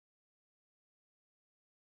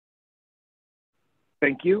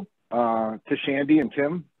thank you to Shandy and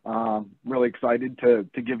Tim. Really excited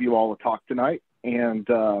to give you all a talk tonight. And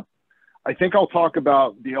I think I'll talk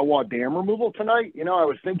about the Elwha dam removal tonight. You know, I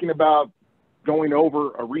was thinking about going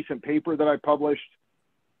over a recent paper that I published,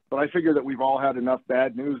 but I figure that we've all had enough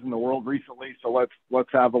bad news in the world recently, so let's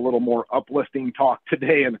have a little more uplifting talk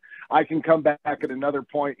today, and I can come back at another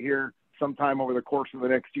point here sometime over the course of the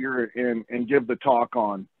next year and give the talk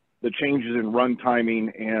on the changes in run timing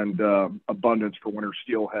and abundance for winter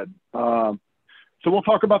steelhead. So we'll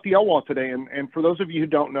talk about the Elwha today, and for those of you who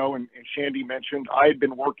don't know, and Shandy mentioned, I had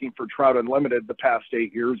been working for Trout Unlimited the past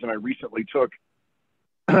 8 years, and I recently took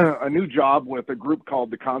a new job with a group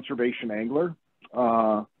called the Conservation Angler.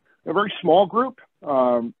 A very small group.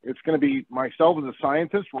 It's going to be myself as a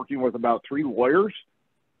scientist working with about 3 lawyers.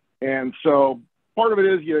 And so part of it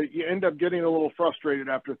is you end up getting a little frustrated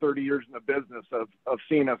after 30 years in the business of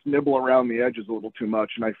seeing us nibble around the edges a little too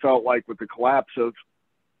much. And I felt like with the collapse of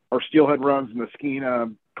our steelhead runs in the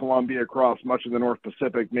Skeena, Columbia, across much of the North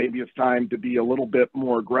Pacific, maybe it's time to be a little bit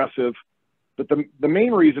more aggressive. But the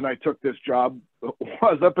main reason I took this job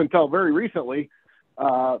was, up until very recently,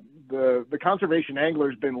 the conservation angler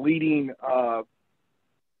has been leading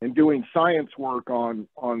and doing science work on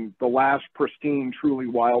the last pristine, truly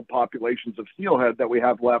wild populations of steelhead that we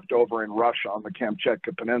have left over in Russia on the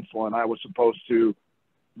Kamchatka Peninsula. And I was supposed to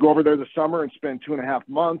go over there this summer and spend 2.5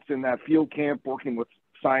 months in that field camp working with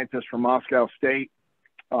scientists from Moscow State.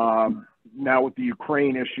 Now with the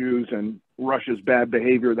Ukraine issues and Russia's bad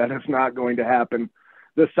behavior, that is not going to happen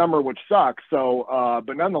this summer, which sucks. So,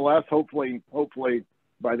 but nonetheless, hopefully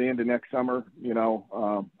by the end of next summer, you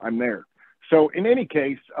know, I'm there. So in any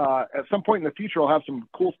case, at some point in the future, I'll have some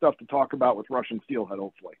cool stuff to talk about with Russian steelhead,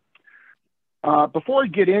 hopefully. Before I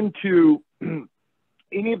get into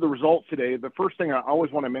any of the results today, the first thing I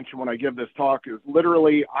always want to mention when I give this talk is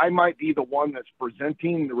literally I might be the one that's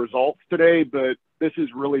presenting the results today, but this has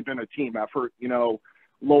really been a team effort. You know,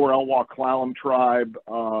 Lower Elwha Clallam Tribe,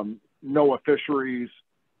 NOAA Fisheries,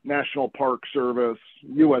 National Park Service,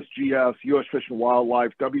 USGS, U.S. Fish and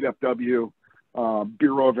Wildlife, WFW,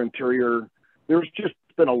 Bureau of Interior. There's just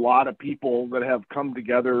been a lot of people that have come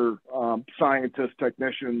together, scientists,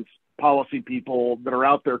 technicians, policy people that are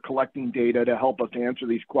out there collecting data to help us answer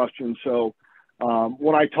these questions. So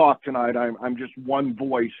when I talk tonight, I'm just one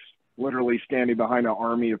voice literally standing behind an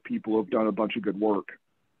army of people who have done a bunch of good work.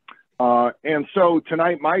 And so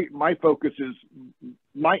tonight, my focus is,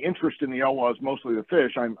 my interest in the Elwha is mostly the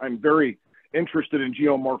fish. I'm very interested in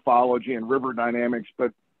geomorphology and river dynamics,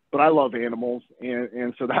 but I love animals.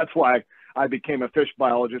 And so that's why I became a fish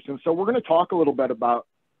biologist. And so we're going to talk a little bit about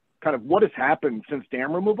kind of what has happened since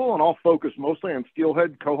dam removal, and I'll focus mostly on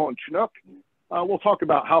steelhead, coho, and chinook. We'll talk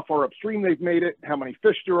about how far upstream they've made it, how many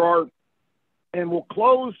fish there are, and we'll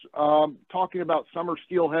close talking about summer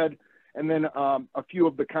steelhead, and then a few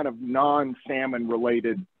of the kind of non-salmon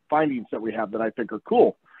related findings that we have that I think are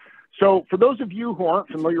cool. So for those of you who aren't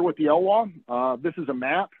familiar with the Elwha, this is a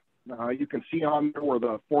map. You can see on there where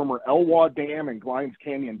the former Elwha Dam and Glines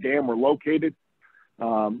Canyon Dam were located.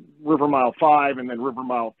 River Mile 5 and then River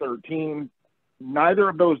Mile 13. Neither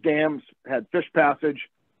of those dams had fish passage.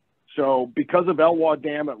 So because of Elwha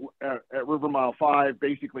Dam at River Mile 5,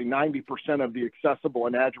 basically 90% of the accessible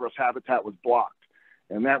anadromous habitat was blocked.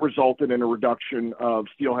 And that resulted in a reduction of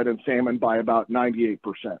steelhead and salmon by about 98%.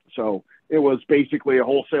 So it was basically a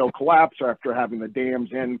wholesale collapse after having the dams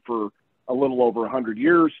in for a little over 100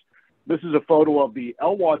 years. This is a photo of the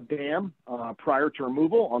Elwha Dam prior to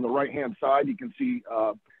removal. On the right-hand side, you can see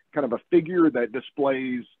kind of a figure that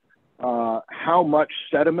displays how much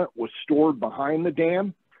sediment was stored behind the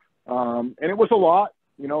dam. And it was a lot.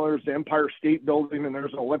 You know, there's the Empire State Building and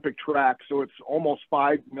there's an Olympic track, so it's almost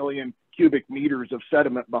 5 million cubic meters of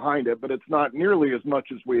sediment behind it, but it's not nearly as much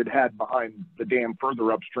as we had behind the dam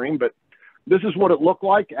further upstream. But this is what it looked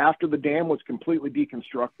like after the dam was completely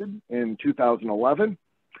deconstructed in 2011.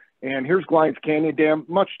 And here's Glines Canyon Dam,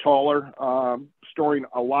 much taller, storing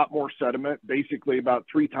a lot more sediment, basically about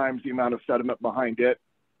 3 times the amount of sediment behind it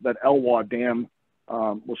that Elwha Dam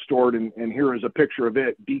was stored. And here is a picture of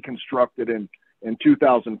it deconstructed in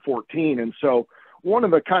 2014. And so one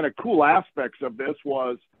of the kind of cool aspects of this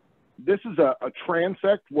was, this is a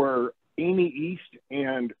transect where Amy East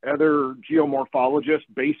and other geomorphologists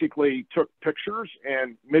basically took pictures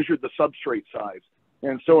and measured the substrate size.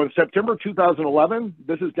 And so in September 2011,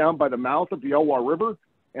 this is down by the mouth of the Elwha River,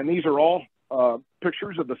 and these are all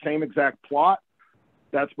pictures of the same exact plot.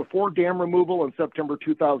 That's before dam removal in September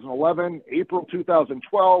 2011. April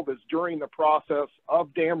 2012 is during the process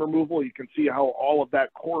of dam removal. You can see how all of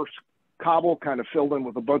that coarse cobble kind of filled in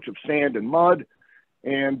with a bunch of sand and mud.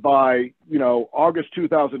 And by, August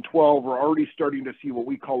 2012, we're already starting to see what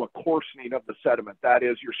we call a coarsening of the sediment. That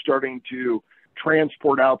is, you're starting to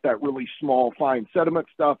transport out that really small, fine sediment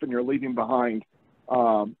stuff, and you're leaving behind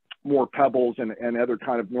more pebbles and other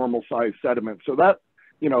kind of normal sized sediment. So that,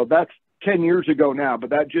 that's 10 years ago now, but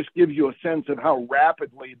that just gives you a sense of how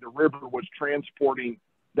rapidly the river was transporting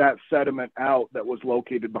that sediment out that was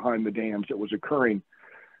located behind the dams. It was occurring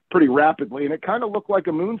pretty rapidly, and it kind of looked like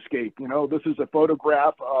a moonscape. This is a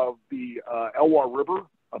photograph of the Elwha River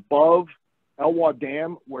above Elwha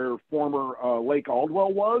Dam, where former Lake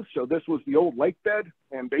Aldwell was. So this was the old lake bed,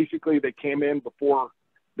 and basically they came in before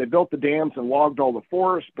they built the dams and logged all the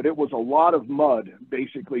forest, but it was a lot of mud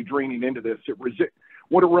basically draining into this.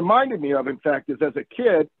 What it reminded me of, in fact, is as a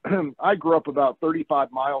kid, I grew up about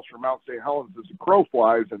 35 miles from Mount St. Helens as a crow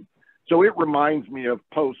flies, and so it reminds me of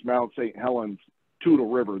post Mount St. Helens Toutle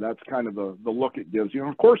River. That's kind of the look it gives you.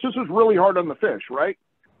 And of course, this was really hard on the fish, right?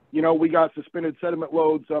 We got suspended sediment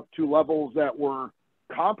loads up to levels that were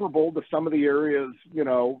comparable to some of the areas,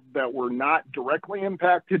 that were not directly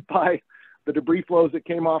impacted by the debris flows that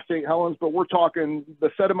came off St. Helens, but we're talking the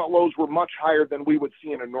sediment loads were much higher than we would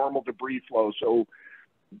see in a normal debris flow. So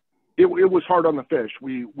it was hard on the fish.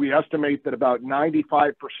 We estimate that about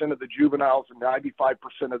 95% of the juveniles and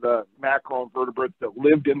 95% of the macroinvertebrates that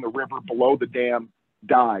lived in the river below the dam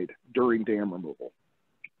died during dam removal.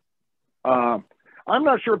 I'm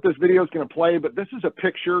not sure if this video is going to play, but this is a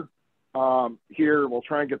picture here. We'll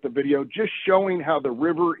try and get the video just showing how the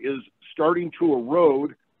river is starting to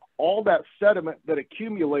erode all that sediment that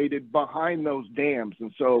accumulated behind those dams.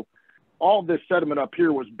 And so all this sediment up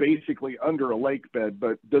here was basically under a lake bed.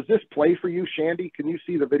 But does this play for you, Shandy? Can you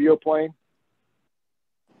see the video playing?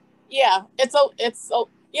 Yeah,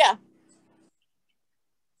 yeah.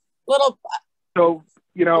 Little. So,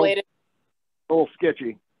 a little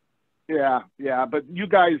sketchy. Yeah. But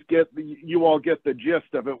you all get the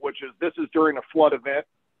gist of it, which is this is during a flood event.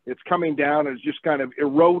 It's coming down and it's just kind of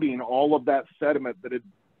eroding all of that sediment that had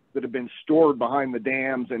been stored behind the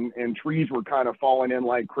dams, and trees were kind of falling in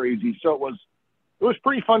like crazy. So it was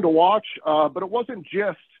pretty fun to watch, but it wasn't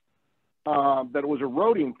just that it was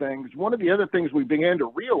eroding things. One of the other things we began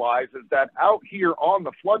to realize is that out here on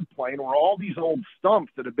the floodplain were all these old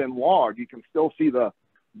stumps that had been logged. You can still see the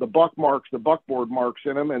buck marks, the buckboard marks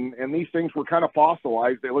in them, and these things were kind of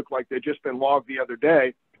fossilized. They looked like they'd just been logged the other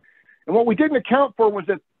day. And what we didn't account for was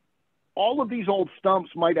that all of these old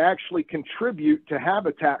stumps might actually contribute to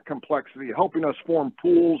habitat complexity, helping us form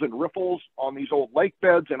pools and riffles on these old lake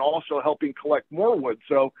beds and also helping collect more wood.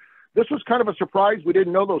 So this was kind of a surprise. We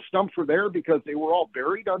didn't know those stumps were there because they were all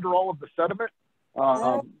buried under all of the sediment.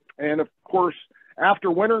 And of course,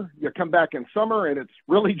 after winter, you come back in summer and it's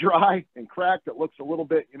really dry and cracked. It looks a little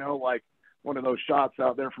bit, like one of those shots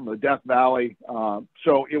out there from the Death Valley.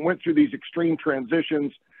 So it went through these extreme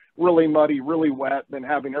transitions, really muddy, really wet, then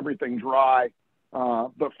having everything dry.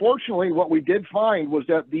 But fortunately, what we did find was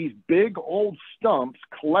that these big old stumps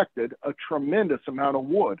collected a tremendous amount of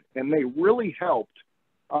wood, and they really helped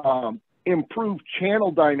improve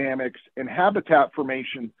channel dynamics and habitat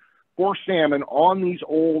formation for salmon on these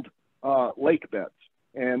old lake beds.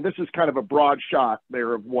 And this is kind of a broad shot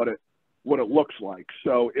there of what it looks like.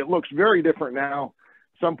 So it looks very different now.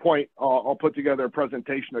 Some point I'll put together a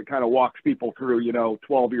presentation that kind of walks people through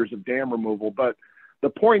 12 years of dam removal. But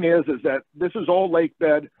the point is that this is all lake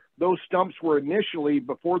bed. Those stumps were initially,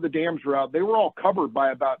 before the dams were out, they were all covered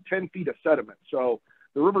by about 10 feet of sediment. So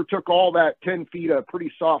the river took all that 10 feet of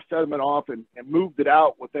pretty soft sediment off and moved it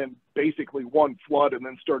out within basically one flood, and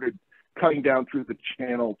then started cutting down through the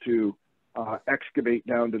channel to excavate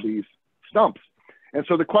down to these stumps. And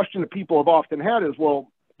so the question that people have often had is,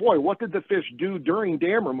 well, boy, what did the fish do during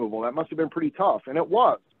dam removal? That must have been pretty tough. And it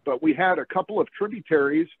was. But we had a couple of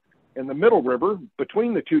tributaries in the middle river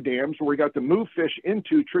between the two dams where we got to move fish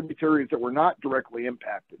into tributaries that were not directly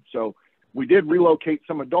impacted. So we did relocate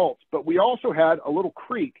some adults, but we also had a little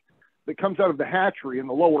creek that comes out of the hatchery in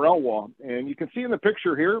the lower Elwha. And you can see in the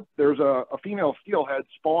picture here, there's a female steelhead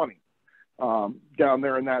spawning down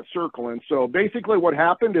there in that circle. And so basically what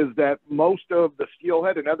happened is that most of the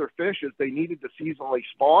steelhead and other fish, as they needed to seasonally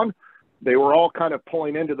spawn, they were all kind of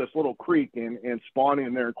pulling into this little creek and spawning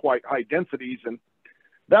in there in quite high densities. And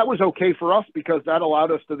that was okay for us because that allowed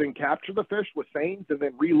us to then capture the fish with seines and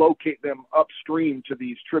then relocate them upstream to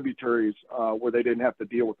these tributaries where they didn't have to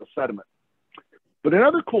deal with the sediment. But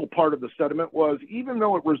another cool part of the sediment was, even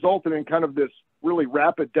though it resulted in kind of this really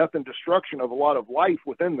rapid death and destruction of a lot of life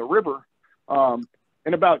within the river,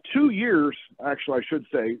 in about 2 years, actually I should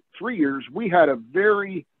say 3 years, we had a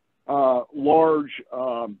very large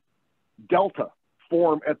delta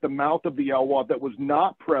form at the mouth of the Elwha that was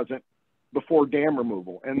not present before dam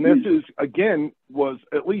removal. And this is, again, was,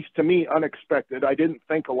 at least to me, unexpected. I didn't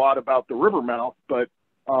think a lot about the river mouth, but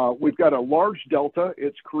we've got a large delta.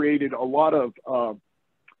 It's created a lot of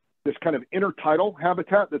this kind of intertidal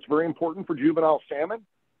habitat that's very important for juvenile salmon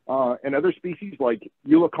and other species like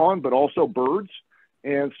eulachon, but also birds.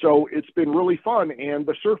 And so it's been really fun. And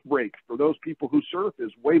the surf break for those people who surf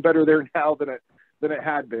is way better there now than it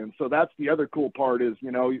had been. So that's the other cool part is,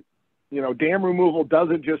 you know, dam removal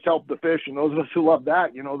doesn't just help the fish. And those of us who love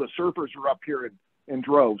that, you know, the surfers are up here in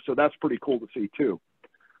droves. So that's pretty cool to see too.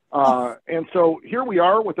 And so here we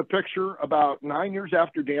are with a picture about 9 years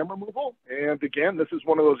after dam removal. And again, this is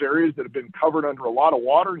one of those areas that have been covered under a lot of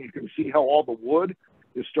water. And you can see how all the wood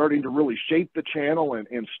is starting to really shape the channel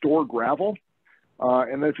and store gravel.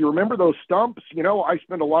 And if you remember those stumps, you know, I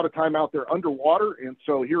spend a lot of time out there underwater. And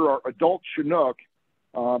so here are adult Chinook.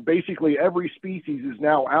 Basically every species is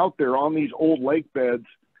now out there on these old lake beds,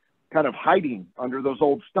 kind of hiding under those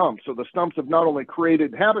old stumps. So the stumps have not only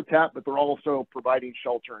created habitat, but they're also providing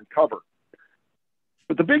shelter and cover.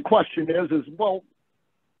 But the big question is, well,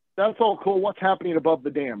 that's all cool. What's happening above the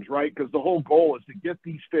dams, right? Because the whole goal is to get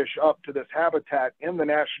these fish up to this habitat in the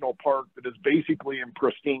national park that is basically in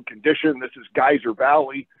pristine condition. This is Geyser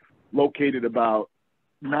Valley, located about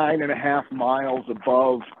 9.5 miles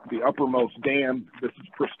above the uppermost dam. This is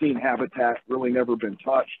pristine habitat, really never been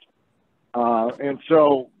touched. And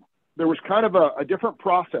so there was kind of a different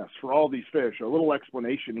process for all these fish. A little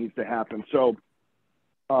explanation needs to happen. So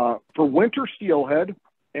for winter steelhead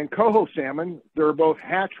and coho salmon, they're both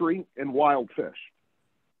hatchery and wild fish.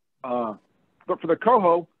 But for the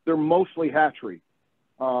coho, they're mostly hatchery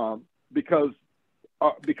because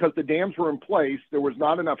the dams were in place. There was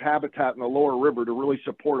not enough habitat in the lower river to really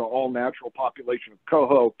support an all-natural population of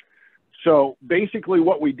coho. So basically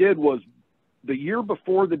what we did was the year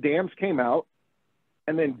before the dams came out,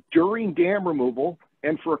 and then during dam removal,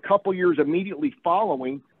 and for a couple years immediately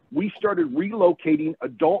following, we started relocating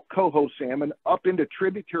adult coho salmon up into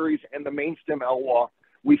tributaries and the main stem Elwha.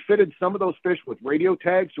 We fitted some of those fish with radio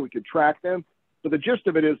tags so we could track them. But the gist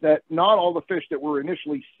of it is that not all the fish that were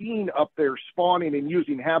initially seen up there spawning and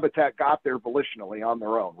using habitat got there volitionally on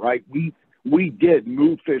their own, right? We did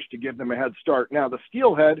move fish to give them a head start. Now, the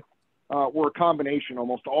steelhead were a combination.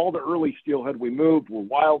 Almost all the early steelhead we moved were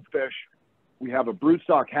wild fish. We have a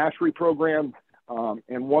broodstock hatchery program.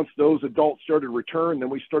 And once those adults started to return, then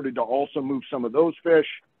we started to also move some of those fish.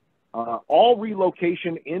 All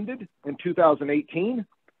relocation ended in 2018.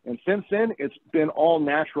 And since then, it's been all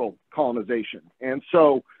natural colonization. And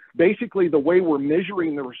so basically the way we're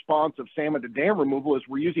measuring the response of salmon to dam removal is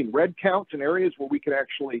we're using red counts in areas where we can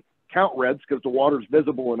actually count reds because the water's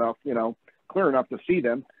visible enough, you know, clear enough to see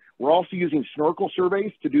them. We're also using snorkel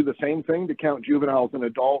surveys to do the same thing to count juveniles and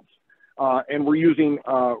adults. And we're using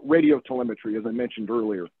radio telemetry, as I mentioned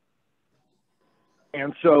earlier.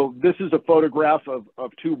 And so this is a photograph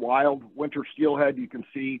of two wild winter steelhead. You can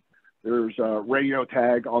see there's a radio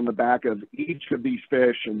tag on the back of each of these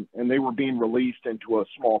fish, and they were being released into a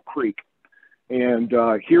small creek. And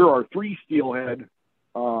here are three steelhead.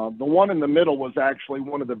 The one in the middle was actually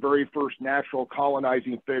one of the very first natural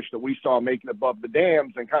colonizing fish that we saw making above the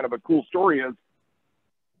dams. And kind of a cool story is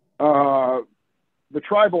the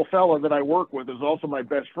tribal fella that I work with is also my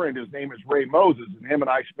best friend. His name is Ray Moses, and him and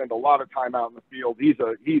I spend a lot of time out in the field.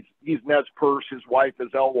 He's Nez Perce, his wife is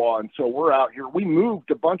Elwha, and so we're out here. We moved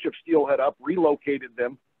a bunch of steelhead up, relocated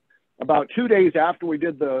them. About 2 days after we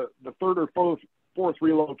did the third or fourth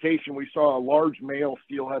relocation, we saw a large male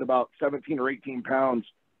steelhead, about 17 or 18 pounds,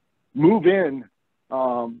 move in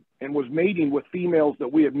and was mating with females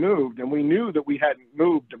that we had moved. And we knew that we hadn't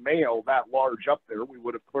moved a male that large up there. We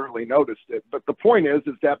would have clearly noticed it. But the point is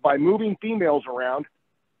that by moving females around,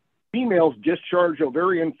 females discharge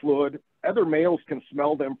ovarian fluid. Other males can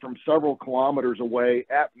smell them from several kilometers away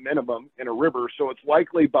at minimum in a river. So it's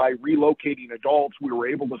likely by relocating adults, we were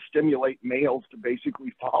able to stimulate males to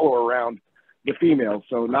basically follow around the females.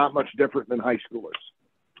 So not much different than high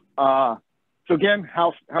schoolers. So again,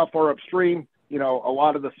 how far upstream? You know, a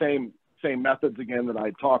lot of the same methods again that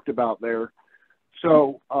I talked about there.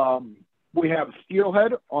 So we have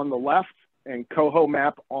steelhead on the left and coho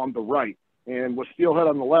map on the right. And with steelhead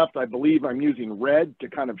on the left, I believe I'm using red to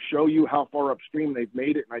kind of show you how far upstream they've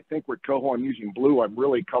made it. And I think with coho, I'm using blue. I'm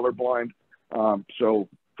really colorblind, so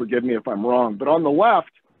forgive me if I'm wrong. But on the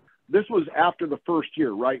left, this was after the first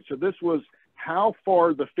year, right? So this was how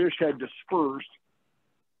far the fish had dispersed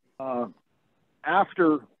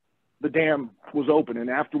after the dam was open and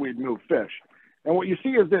after we had moved fish. And what you see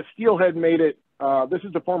is that steelhead made it, this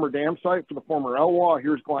is the former dam site for the former Elwha.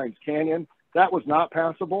 Here's Glines Canyon. that was not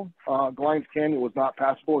passable. Glines Canyon was not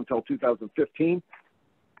passable until 2015.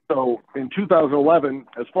 So in 2011,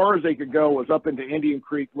 as far as they could go was up into Indian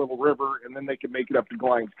Creek, Little River, and then they could make it up to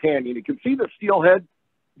Glines Canyon. You can see the steelhead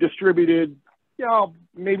distributed,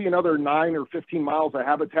 maybe another 9 or 15 miles of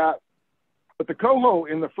habitat. But the coho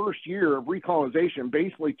in the first year of recolonization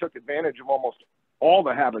basically took advantage of almost all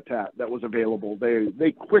the habitat that was available.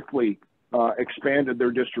 They quickly expanded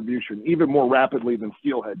their distribution, even more rapidly than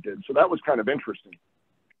steelhead did. So that was kind of interesting.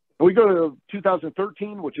 We go to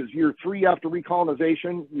 2013, which is year 3 after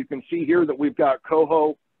recolonization. You can see here that we've got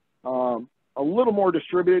coho a little more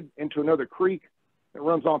distributed into another creek that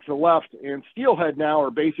runs off to the left. And steelhead now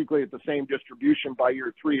are basically at the same distribution by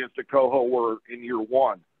year 3 as the coho were in year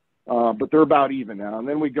 1. But they're about even now. And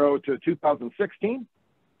then we go to 2016.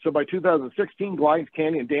 So by 2016, Glines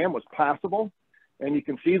Canyon Dam was passable. And you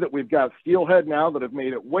can see that we've got steelhead now that have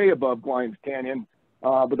made it way above Glines Canyon.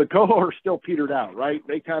 But the coho are still petered out, right?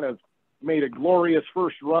 They kind of made a glorious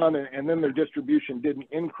first run, and then their distribution didn't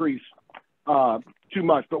increase too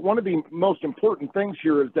much. But one of the most important things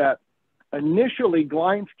here is that initially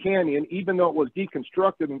Glines Canyon, even though it was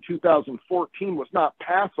deconstructed in 2014, was not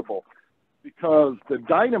passable because the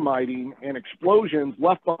dynamiting and explosions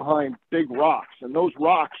left behind big rocks, and those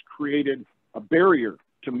rocks created a barrier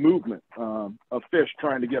to movement of fish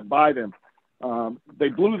trying to get by them. They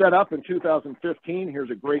blew that up in 2015. Here's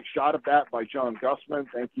a great shot of that by John Gussman.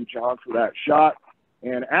 Thank you, John, for that shot.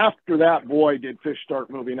 And after that, boy, did fish start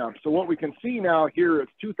moving up. So what we can see now here is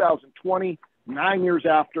 2020, 9 years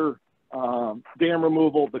after dam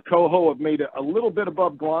removal. The coho have made it a little bit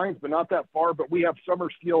above Glines, but not that far. But we have summer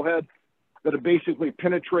steelhead that have basically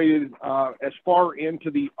penetrated as far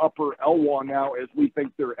into the upper Elwha now as we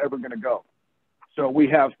think they're ever going to go. So we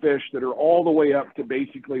have fish that are all the way up to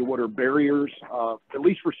basically what are barriers, at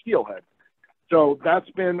least for steelhead. So that's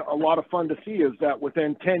been a lot of fun to see, is that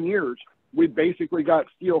within 10 years, we've basically got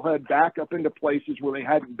steelhead back up into places where they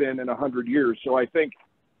hadn't been in 100 years. So I think,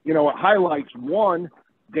 it highlights, one,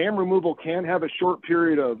 dam removal can have a short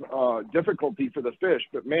period of difficulty for the fish,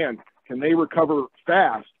 but man, can they recover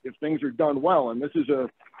fast if things are done well. And this is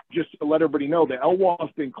just to let everybody know, the Elwha has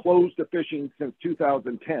been closed to fishing since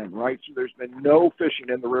 2010, right? So there's been no fishing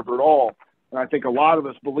in the river at all. And I think a lot of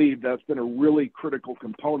us believe that's been a really critical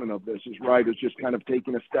component of this, is just kind of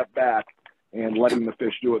taking a step back and letting the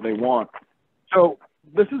fish do what they want. So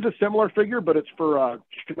this is a similar figure, but it's for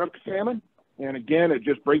Chinook salmon. And again, it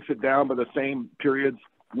just breaks it down by the same periods: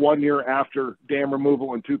 1 year after dam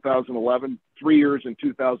removal in 2011, 3 years in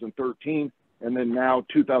 2013, and then now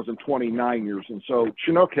 2029 years. And so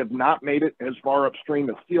Chinook have not made it as far upstream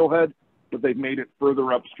as steelhead, but they've made it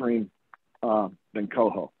further upstream than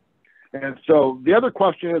coho. And so the other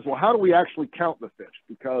question is, well, how do we actually count the fish?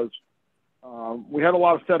 Because we had a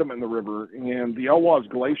lot of sediment in the river, and the Elwha is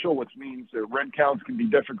glacial, which means that red counts can be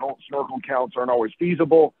difficult. Snorkel counts aren't always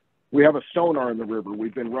feasible. We have a sonar in the river.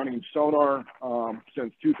 We've been running sonar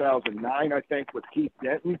since 2009, I think, with Keith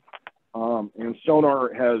Denton. And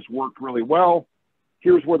sonar has worked really well.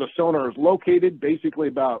 Here's where the sonar is located, basically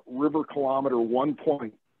about river kilometer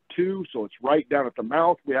 1.2. So it's right down at the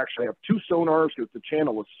mouth. We actually have 2 sonars because the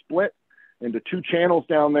channel was split into 2 channels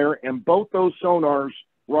down there. And both those sonars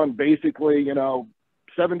run basically,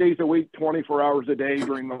 7 days a week, 24 hours a day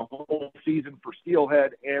during the whole season for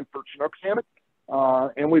steelhead and for Chinook salmon.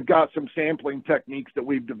 And we've got some sampling techniques that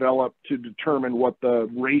we've developed to determine what the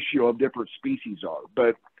ratio of different species are.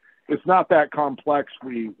 But it's not that complex.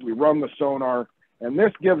 We run the sonar, and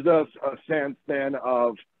this gives us a sense then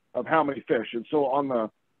of how many fish. And so on the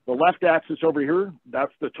left axis over here,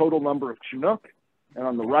 that's the total number of Chinook, and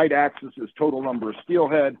on the right axis is total number of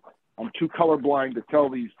steelhead. I'm too colorblind to tell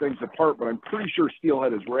these things apart, but I'm pretty sure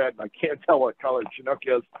steelhead is red, and I can't tell what color Chinook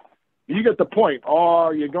is. You get the point.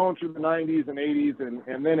 Oh, you're going through the 90s and 80s,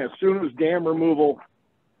 and then as soon as dam removal,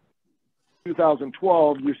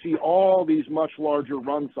 2012, you see all these much larger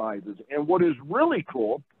run sizes. And what is really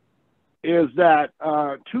cool is that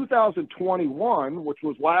 2021, which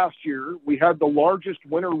was last year, we had the largest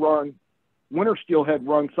winter steelhead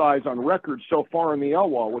run size on record so far in the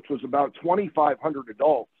Elwha, which was about 2,500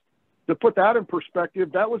 adults. To put that in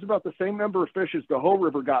perspective, that was about the same number of fish as the Hoh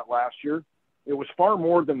River got last year. It was far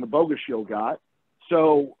more than the Bogachiel got.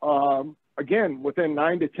 So, again, within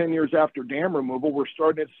 9 to 10 years after dam removal, we're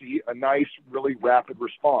starting to see a nice, really rapid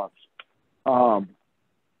response.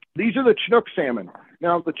 These are the Chinook salmon.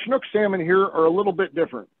 Now, the Chinook salmon here are a little bit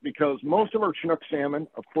different because most of our Chinook salmon,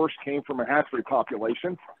 of course, came from a hatchery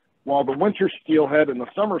population, while the winter steelhead and the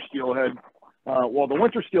summer steelhead, while the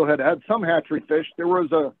winter steelhead had some hatchery fish, there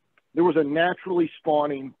was a naturally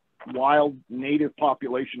spawning wild native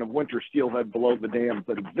population of winter steelhead below the dams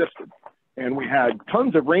that existed. And we had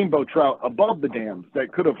tons of rainbow trout above the dams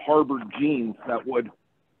that could have harbored genes that would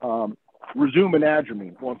resume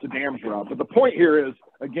anadromy once the dams were out. But the point here is,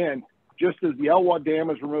 again, just as the Elwha Dam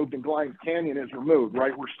is removed and Glines Canyon is removed,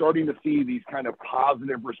 right, we're starting to see these kind of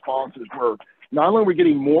positive responses where not only are we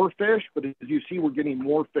getting more fish, but as you see, we're getting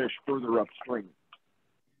more fish further upstream.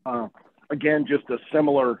 Again, just a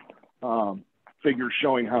similar figure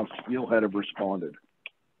showing how steelhead have responded.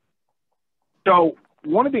 So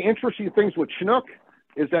one of the interesting things with Chinook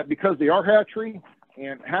is that because they are hatchery,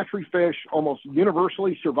 and hatchery fish almost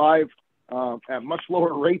universally survive at much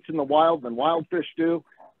lower rates in the wild than wild fish do.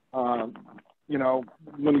 You know,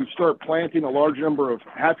 when you start planting a large number of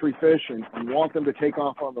hatchery fish and want them to take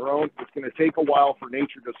off on their own, it's going to take a while for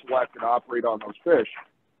nature to select and operate on those fish.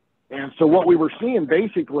 And so what we were seeing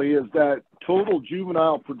basically is that total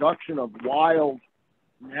juvenile production of wild,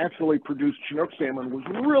 naturally produced Chinook salmon was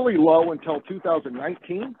really low until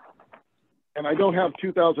 2019. And I don't have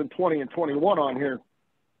 2020 and 21 on here,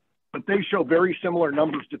 but they show very similar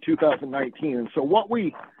numbers to 2019. And so what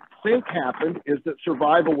we think happened is that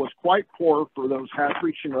survival was quite poor for those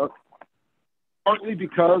hatchery Chinook, partly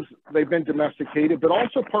because they've been domesticated, but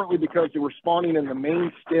also partly because they were spawning in the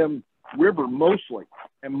main stem river mostly,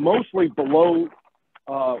 and mostly below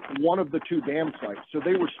one of the two dam sites. So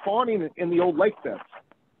they were spawning in the old lake beds,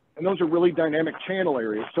 and those are really dynamic channel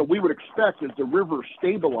areas. So we would expect as the river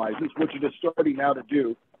stabilizes, which it is starting now to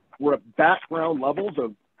do, we're at background levels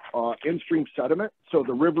of in-stream sediment, so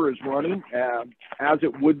the river is running as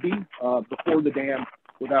it would be before the dam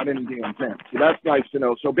without any dams in. So that's nice to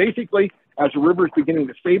know. So basically, as the river is beginning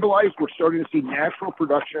to stabilize, we're starting to see natural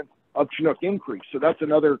production of Chinook increase. So that's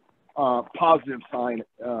another positive sign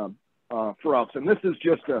for us. And this is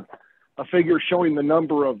just a figure showing the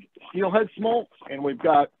number of steelhead smolts, and we've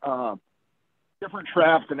got different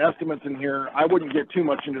traps and estimates in here. I wouldn't get too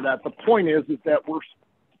much into that. The point is that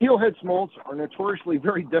steelhead smolts are notoriously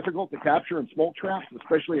very difficult to capture in smolt traps,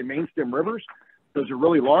 especially in main stem rivers. Those are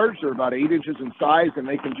really large. They're about 8 inches in size, and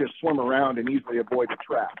they can just swim around and easily avoid a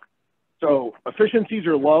trap. So efficiencies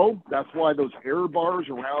are low. That's why those error bars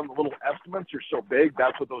around the little estimates are so big.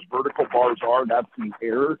 That's what those vertical bars are. That's the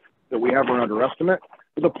error that we have around our estimate.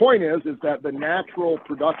 But the point is that the natural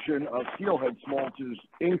production of steelhead smolts is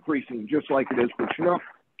increasing just like it is for Chinook,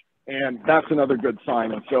 and that's another good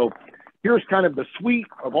sign. And so here's kind of the suite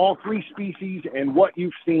of all three species and what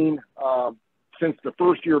you've seen since the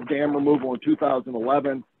first year of dam removal in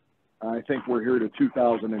 2011. I think we're here to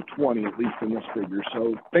 2020, at least in this figure.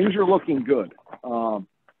 So things are looking good.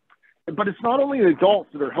 But it's not only the adults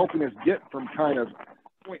that are helping us get from kind of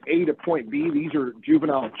point A to point B. These are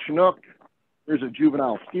juvenile Chinook. There's a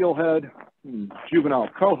juvenile steelhead, juvenile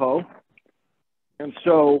coho. And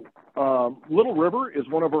so Little River is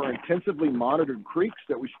one of our intensively monitored creeks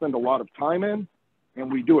that we spend a lot of time in.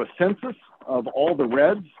 And we do a census of all the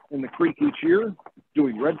reds in the creek each year,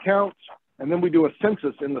 doing red counts. And then we do a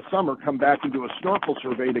census in the summer, come back and do a snorkel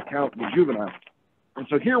survey to count the juveniles. And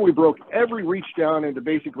so here we broke every reach down into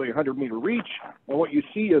basically a 100-meter reach. And what you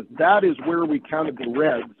see is that is where we counted the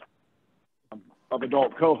reds of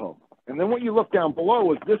adult coho. And then what you look down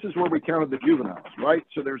below is this is where we counted the juveniles, right?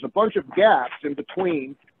 So there's a bunch of gaps in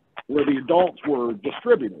between where the adults were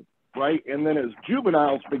distributed, right? And then as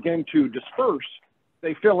juveniles begin to disperse,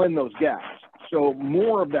 they fill in those gaps. So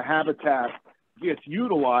more of the habitat gets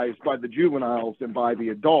utilized by the juveniles than by the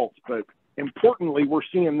adults. But importantly, we're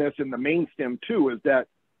seeing this in the main stem too, is that,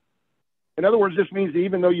 in other words, this means that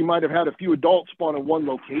even though you might have had a few adults spawn in one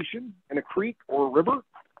location in a creek or a river,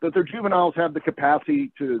 that their juveniles have the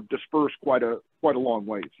capacity to disperse quite a long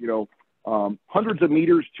ways, hundreds of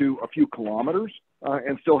meters to a few kilometers,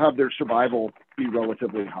 and still have their survival be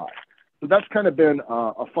relatively high. So that's kind of been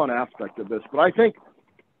a fun aspect of this. But I think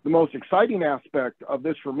the most exciting aspect of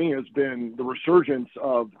this for me has been the resurgence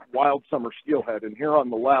of wild summer steelhead. And here on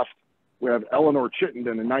the left, we have Eleanor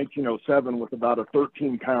Chittenden in 1907 with about a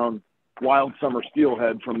 13-pound wild summer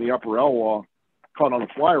steelhead from the upper Elwha caught on a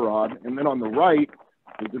fly rod. And then on the right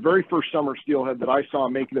is the very first summer steelhead that I saw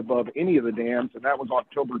make it above any of the dams, and that was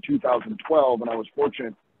October 2012. And I was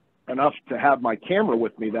fortunate enough to have my camera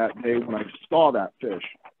with me that day when I saw that fish.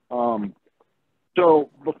 So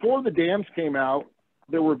before the dams came out,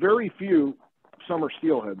 there were very few summer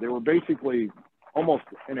steelhead. They were basically almost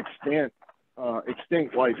an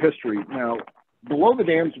extinct life history. Now, below the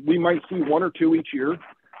dams, we might see one or two each year.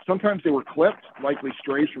 Sometimes they were clipped, likely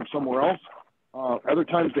strays from somewhere else. Other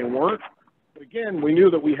times they weren't. But again, we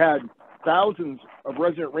knew that we had thousands of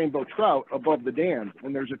resident rainbow trout above the dams.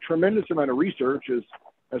 And there's a tremendous amount of research, as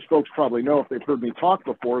as folks probably know if they've heard me talk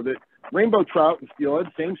before, that rainbow trout and steelhead,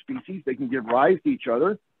 same species, they can give rise to each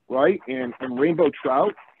other, right? And rainbow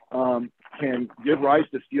trout can give rise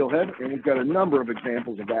to steelhead, and we've got a number of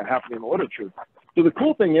examples of that happening in the literature. So the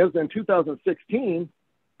cool thing is, in 2016,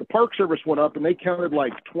 the Park Service went up and they counted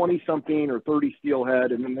like 20-something or 30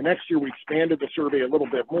 steelhead, and then the next year we expanded the survey a little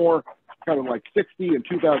bit more, counted like 60. In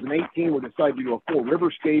 2018, we decided to do a full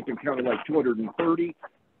riverscape and counted like 230.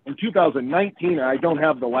 In 2019, I don't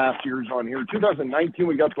have the last years on here. In 2019,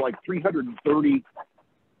 we got to like 330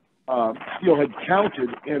 steelhead counted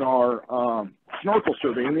in our snorkel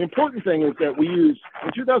survey. And the important thing is that we use,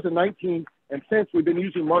 in 2019, and since we've been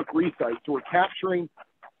using marked resites, so we're capturing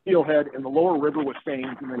steelhead in the lower river with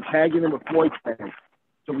seines and then tagging them with float tags.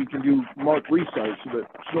 So we can do marked resites so that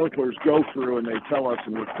snorkelers go through and they tell us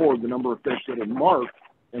and record the number of fish that are marked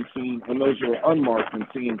and seen, and those that are unmarked and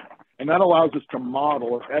seen. And that allows us to model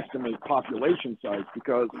or estimate population size,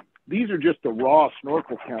 because these are just the raw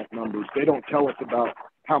snorkel count numbers. They don't tell us about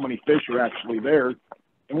how many fish are actually there.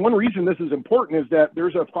 And one reason this is important is that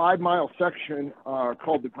there's a 5-mile section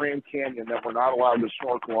called the Grand Canyon that we're not allowed to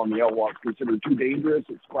snorkel on the Elwha. It's considered too dangerous.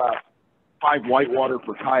 It's class 5 whitewater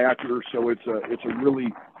for kayakers, so it's a really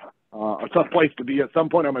a tough place to be. At some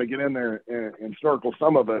point, I'm going to get in there and snorkel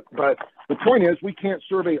some of it. But the point is, we can't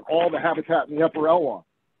survey all the habitat in the upper Elwha.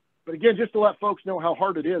 But again, just to let folks know how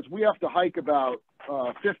hard it is, we have to hike about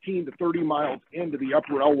 15 to 30 miles into the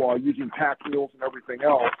upper Elwha using pack wheels and everything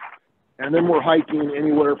else. And then we're hiking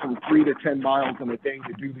anywhere from 3 to 10 miles in a day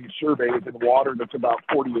to do these surveys in water that's about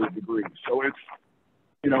 48 degrees. So it's,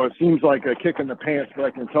 you know, it seems like a kick in the pants, but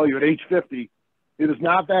I can tell you at age 50, it is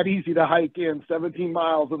not that easy to hike in 17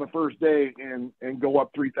 miles on the first day and go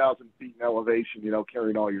up 3,000 feet in elevation, you know,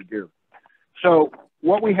 carrying all your gear. So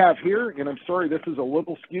what we have here, and I'm sorry, this is a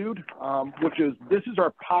little skewed, this is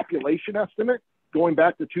our population estimate going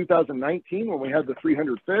back to 2019 when we had the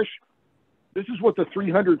 300 fish. This is what the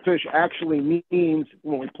 300 fish actually means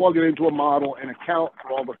when we plug it into a model and account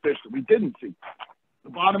for all the fish that we didn't see. The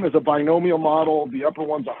bottom is a binomial model. The upper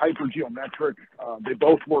one's a hypergeometric. They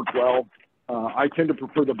both work well. I tend to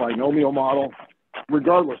prefer the binomial model.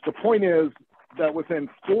 Regardless, the point is that within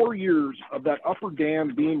 4 years of that upper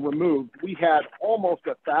dam being removed, we had almost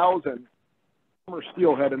 1,000 summer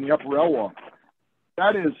steelhead in the upper Elwha.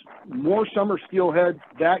 That is more summer steelhead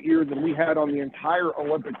that year than we had on the entire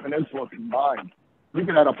Olympic Peninsula combined. You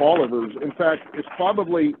can add up all of those. In fact, it's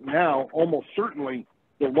probably now almost certainly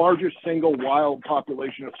the largest single wild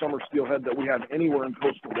population of summer steelhead that we have anywhere in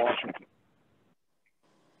coastal Washington.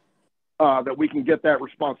 That we can get that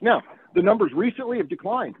response. Now, the numbers recently have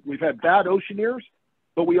declined. We've had bad ocean years,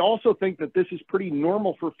 but we also think that this is pretty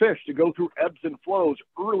normal for fish to go through ebbs and flows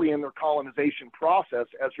early in their colonization process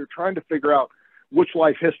as they're trying to figure out which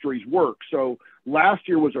life histories work. So last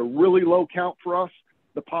year was a really low count for us.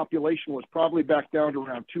 The population was probably back down to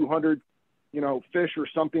around 200, you know, fish or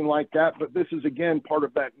something like that. But this is, again, part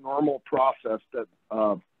of that normal process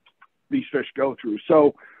that these fish go through.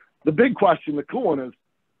 So the big question, the cool one is,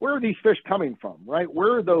 where are these fish coming from, right?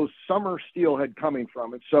 Where are those summer steelhead coming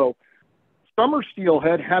from? And so summer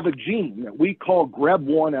steelhead have a gene that we call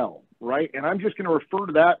GREB1L, right? And I'm just going to refer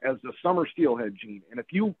to that as the summer steelhead gene. And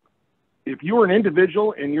if you're an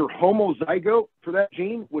individual and you're homozygote for that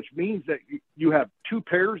gene, which means that you have 2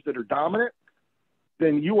 pairs that are dominant,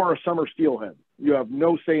 then you are a summer steelhead. You have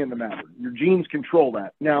no say in the matter. Your genes control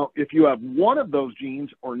that. Now, if you have one of those genes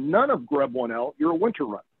or none of GREB1L, you're a winter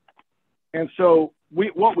run. And so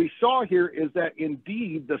what we saw here is that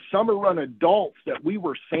indeed the summer run adults that we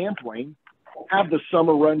were sampling have the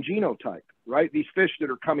summer run genotype, right? These fish that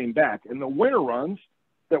are coming back. And the winter runs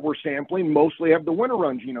that we're sampling mostly have the winter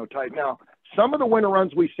run genotype. Now, some of the winter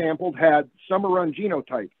runs we sampled had summer run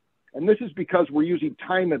genotypes. And this is because we're using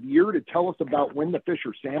time of year to tell us about when the fish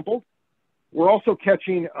are sampled. We're also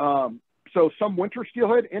catching, so some winter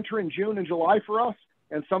steelhead enter in June and July for us,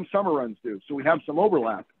 and some summer runs do. So we have some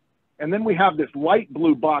overlap. And then we have this light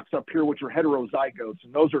blue box up here, which are heterozygotes.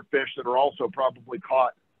 And those are fish that are also probably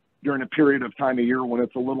caught during a period of time of year when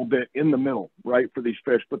it's a little bit in the middle, right, for these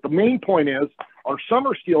fish. But the main point is our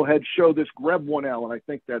summer steelhead show this GREB1L, and I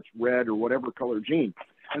think that's red or whatever color gene.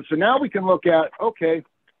 And so now we can look at, okay,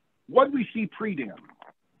 what do we see pre-dam?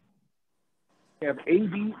 We have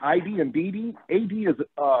AD, ID, and BD. AD is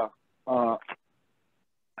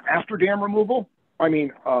after dam removal,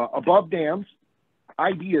 above dams.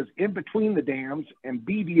 ID is in between the dams, and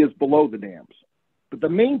BD is below the dams. But the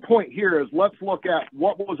main point here is let's look at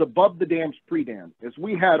what was above the dams pre-dam, is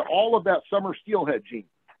we had all of that summer steelhead gene,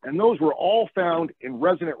 and those were all found in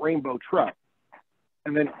resident rainbow trout.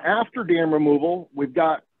 And then after dam removal, we've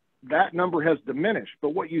got that number has diminished. But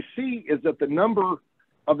what you see is that the number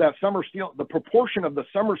of that summer steel, the proportion of the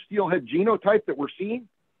summer steelhead genotype that we're seeing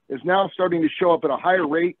is now starting to show up at a higher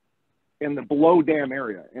rate in the below dam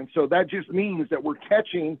area. And so that just means that we're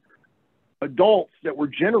catching adults that were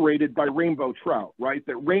generated by rainbow trout, right?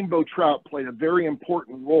 That rainbow trout played a very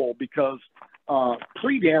important role because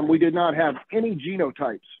pre-dam, we did not have any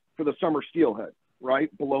genotypes for the summer steelhead,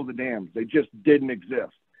 right? Below the dams. They just didn't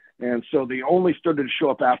exist. And so they only started to show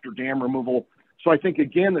up after dam removal. So I think,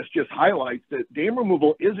 again, this just highlights that dam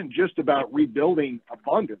removal isn't just about rebuilding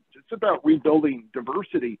abundance. It's about rebuilding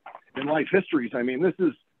diversity in life histories. I mean, this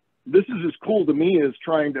is as cool to me as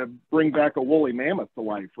trying to bring back a woolly mammoth to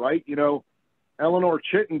life, right? You know, Eleanor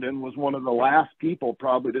Chittenden was one of the last people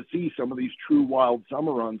probably to see some of these true wild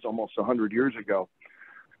summer runs almost 100 years ago.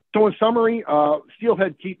 So in summary,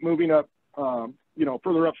 steelhead keep moving up, you know,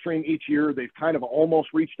 further upstream each year. They've kind of almost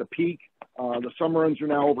reached a peak. The summer runs are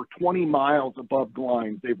now over 20 miles above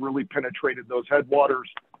glines. They've really penetrated those headwaters.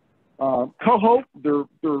 Coho,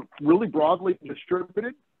 they're really broadly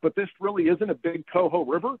distributed, but this really isn't a big Coho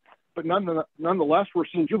river. But nonetheless, we're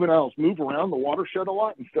seeing juveniles move around the watershed a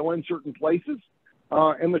lot and fill in certain places.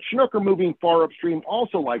 And the Chinook are moving far upstream,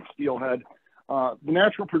 also like steelhead. The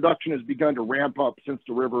natural production has begun to ramp up since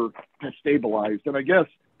the river has stabilized. And I guess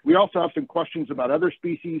we also have some questions about other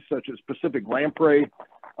species, such as Pacific lamprey.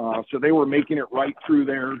 So they were making it right through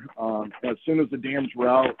there as soon as the dams were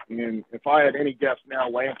out. And if I had any guess now,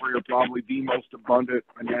 lamprey are probably the most abundant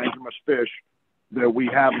anadromous fish that we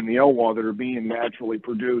have in the Elwha that are being naturally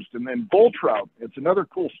produced. And then bull trout, it's another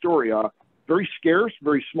cool story. Very scarce,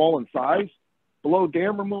 very small in size, below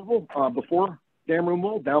dam removal, before dam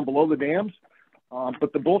removal, down below the dams.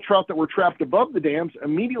 But the bull trout that were trapped above the dams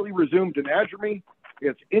immediately resumed anadromy.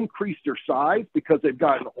 It's increased their size because they've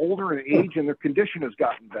gotten older in age and their condition has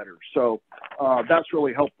gotten better. So that's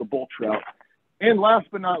really helped the bull trout. And last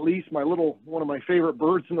but not least, one of my favorite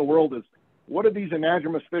birds in the world is, what have these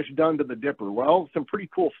anadromous fish done to the dipper? Well, some pretty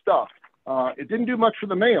cool stuff. It didn't do much for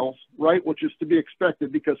the males, right, which is to be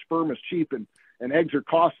expected because sperm is cheap and eggs are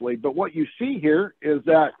costly. But what you see here is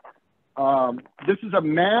that this is a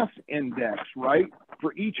mass index, right,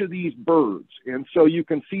 for each of these birds. And so you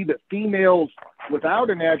can see that females without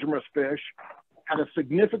anadromous fish had a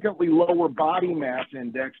significantly lower body mass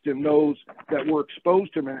index than those that were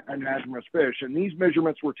exposed to anadromous fish. And these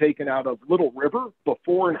measurements were taken out of Little River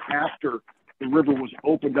before and after the river was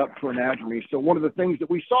opened up for anadromy. So one of the things that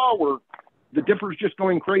we saw were the dippers just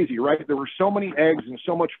going crazy, right? There were so many eggs and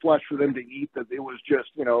so much flesh for them to eat that it was just,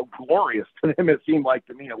 you know, glorious to them. It seemed like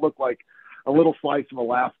to me, it looked like a little slice of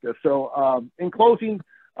Alaska. So in closing,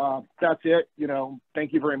 that's it. You know,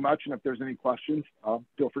 thank you very much. And if there's any questions,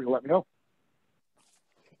 feel free to let me know.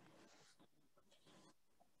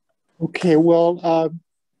 Okay, well,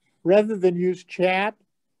 rather than use chat,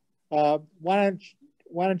 why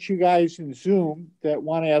don't you guys in Zoom that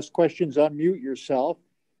want to ask questions unmute yourself,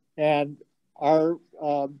 and our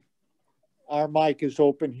mic is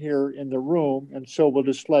open here in the room, and so we'll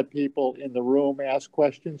just let people in the room ask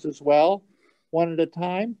questions as well, one at a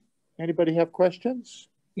time. Anybody have questions?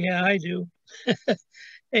 Yeah, I do.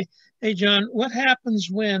 Hey, John, what happens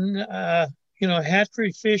when you know, a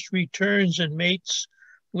hatchery fish returns and mates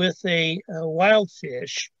with a wild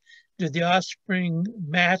fish? Do the offspring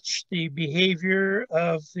match the behavior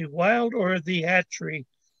of the wild or the hatchery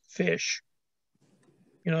fish?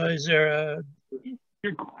 You know, is there a...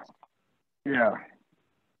 Yeah,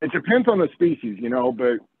 it depends on the species, you know,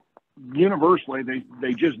 but universally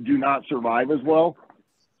they just do not survive as well.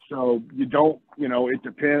 So you don't, you know, it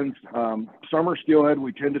depends. Summer steelhead,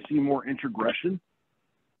 we tend to see more introgression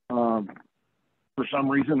for some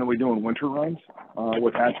reason than we do in winter runs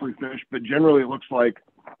with hatchery fish. But generally it looks like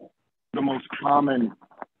the most common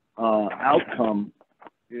outcome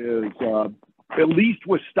is at least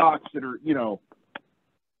with stocks that are, you know,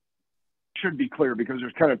 should be clear because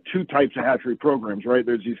there's kind of two types of hatchery programs, right?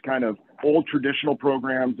 There's these kind of old traditional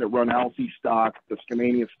programs that run Alcee stock, the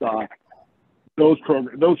Skamania stock. Those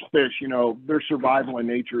fish, you know, their survival in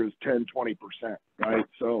nature is 10, 20%, right?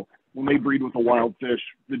 So when they breed with a wild fish,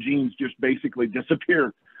 the genes just basically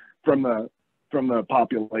disappear from the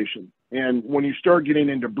population. And when you start getting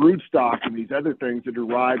into brood stock and these other things that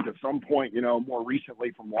derived at some point, you know, more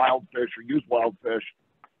recently from wild fish or used wild fish,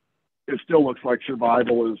 it still looks like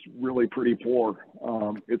survival is really pretty poor.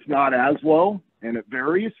 It's not as low and it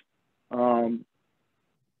varies,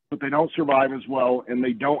 but they don't survive as well and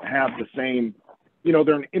they don't have the same, you know,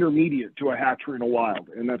 they're an intermediate to a hatchery in a wild.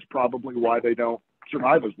 And that's probably why they don't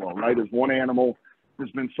survive as well, right? As one animal has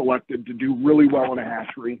been selected to do really well in a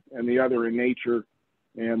hatchery and the other in nature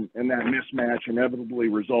and that mismatch inevitably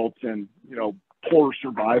results in, you know, poor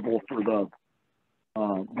survival for the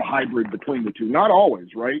hybrid between the two. Not always,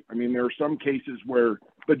 right? I mean, there are some cases where,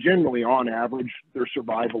 but generally on average, their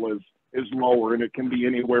survival is lower, and it can be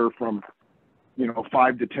anywhere from, you know,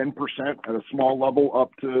 5 to 10% at a small level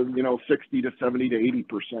up to, you know, 60 to 70 to 80%.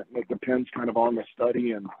 It depends kind of on the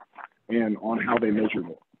study and on how they measured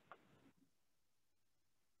it.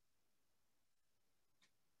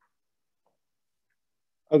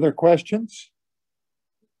 Other questions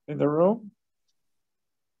in the room?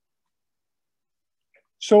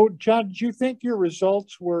 So, John, did you think your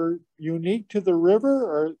results were unique to the river,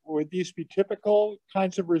 or would these be typical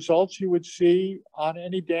kinds of results you would see on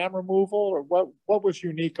any dam removal, or what was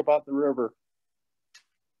unique about the river?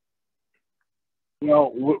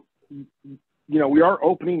 Well, you know, we are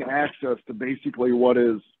opening access to basically what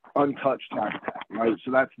is untouched habitat, right?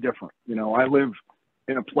 So that's different. You know, I live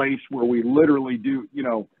in a place where we literally do, you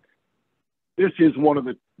know, this is one of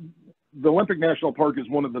the Olympic National Park is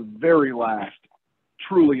one of the very last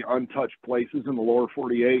truly untouched places in the lower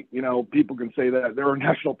 48. You know, people can say that there are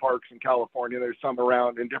national parks in California, there's some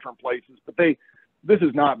around in different places, but this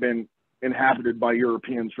has not been inhabited by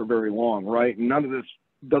Europeans for very long, right? And none of this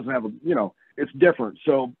doesn't have a, you know, it's different.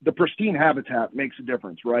 So the pristine habitat makes a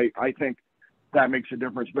difference, right? I think that makes a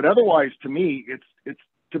difference. But otherwise, to me, it's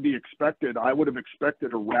to be expected. I would have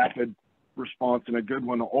expected a rapid response and a good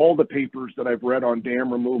one. All the papers that I've read on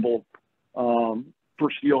dam removal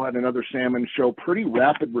for steelhead and other salmon show pretty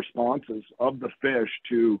rapid responses of the fish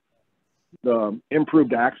to the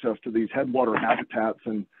improved access to these headwater habitats.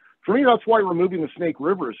 And for me, that's why removing the Snake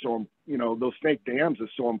River is so, you know, those snake dams is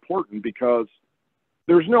so important, because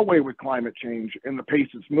there's no way with climate change and the pace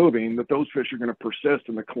it's moving that those fish are going to persist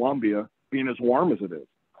in the Columbia being as warm as it is.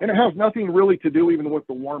 And it has nothing really to do even with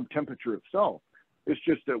the warm temperature itself. It's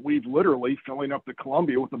just that we've literally filling up the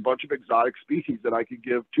Columbia with a bunch of exotic species that I could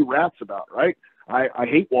give two rats about, right? I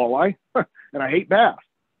hate walleye and I hate bass.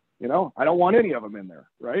 You know, I don't want any of them in there,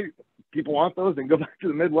 right? People want those, then go back to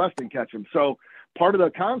the Midwest and catch them. So part of the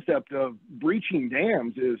concept of breaching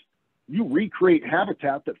dams is you recreate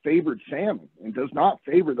habitat that favored salmon and does not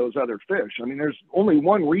favor those other fish. I mean, there's only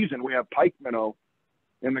one reason we have pike minnow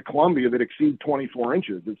in the Columbia that exceed 24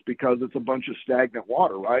 inches. It's because it's a bunch of stagnant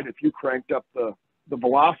water, right? If you cranked up the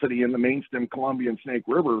velocity in the mainstem Columbia and Snake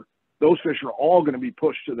River, those fish are all going to be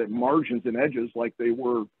pushed to the margins and edges like they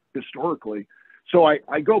were historically. So I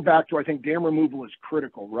go back to, I think dam removal is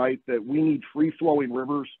critical, right? That we need free-flowing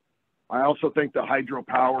rivers. I also think the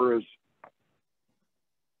hydropower is,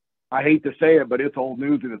 I hate to say it, but it's old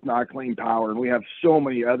news and it's not clean power. And we have so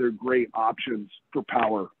many other great options for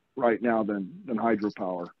power right now than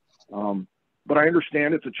hydropower. But I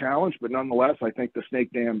understand it's a challenge, but nonetheless, I think the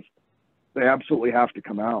snake dams, they absolutely have to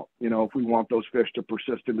come out, you know, if we want those fish to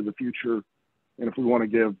persist into the future. And if we want to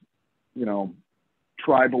give, you know,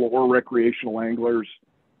 tribal or recreational anglers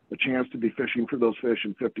a chance to be fishing for those fish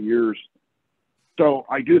in 50 years. So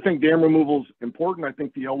I do think dam removal is important. I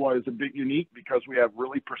think the Elwha is a bit unique because we have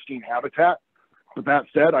really pristine habitat. But that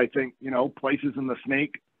said, I think, you know, places in the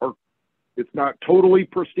Snake are, it's not totally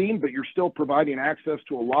pristine, but you're still providing access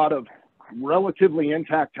to a lot of relatively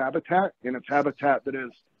intact habitat, and it's habitat that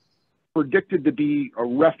is predicted to be a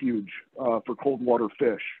refuge for cold water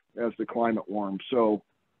fish as the climate warms. So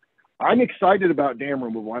I'm excited about dam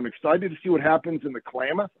removal. I'm excited to see what happens in the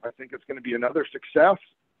Klamath. I think it's going to be another success.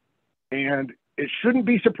 And it shouldn't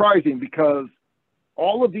be surprising because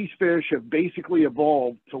all of these fish have basically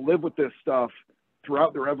evolved to live with this stuff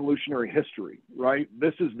throughout their evolutionary history, right?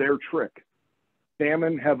 This is their trick.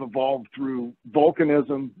 Salmon have evolved through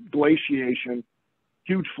volcanism, glaciation,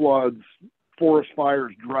 huge floods, forest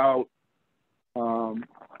fires, drought.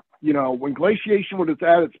 You know, when glaciation was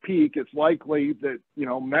at its peak, it's likely that, you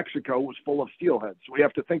know, Mexico was full of steelhead. So we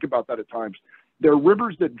have to think about that at times. There are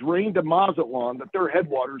rivers that drain to Mazatlan that their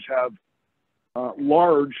headwaters have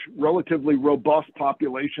large, relatively robust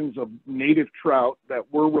populations of native trout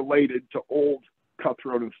that were related to old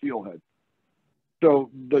cutthroat and steelhead.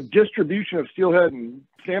 So the distribution of steelhead and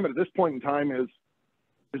salmon at this point in time is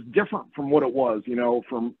different from what it was, you know,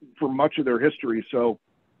 for much of their history. So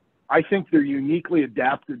I think they're uniquely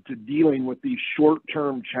adapted to dealing with these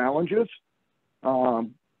short-term challenges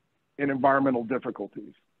and environmental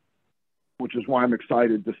difficulties, which is why I'm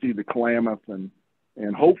excited to see the Klamath and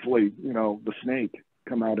hopefully, you know, the snake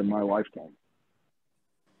come out in my lifetime.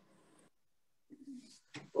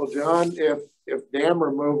 Well, John, if dam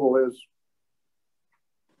removal is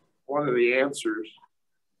one of the answers,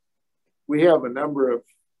 we have a number of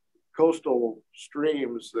coastal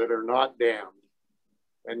streams that are not dammed,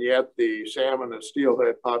 and yet the salmon and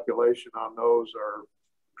steelhead population on those are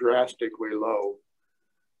drastically low.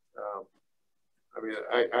 I mean,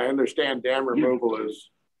 I understand dam removal is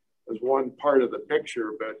one part of the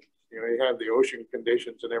picture, but you know, you have the ocean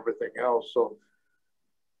conditions and everything else. So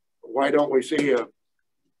why don't we see a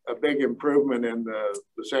big improvement in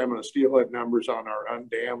the salmon and steelhead numbers on our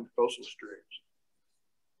undammed coastal streams?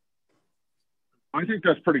 I think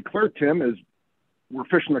that's pretty clear, Tim, is we're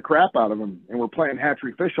fishing the crap out of them and we're playing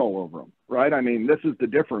hatchery fish all over them, right? I mean, this is the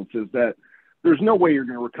difference, is that there's no way you're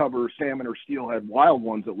going to recover salmon or steelhead, wild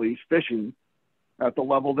ones at least, fishing at the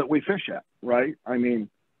level that we fish at, right? I mean,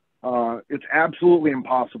 it's absolutely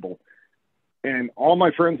impossible. And all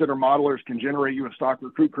my friends that are modelers can generate you a stock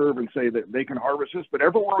recruit curve and say that they can harvest this, but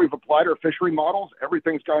everywhere we've applied our fishery models,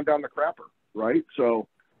 everything's gone down the crapper, right? So,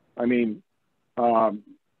 I mean,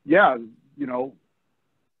 yeah, you know,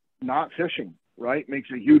 not fishing, right,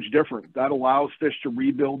 makes a huge difference. That allows fish to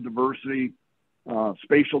rebuild diversity,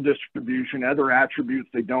 spatial distribution, other attributes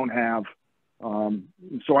they don't have.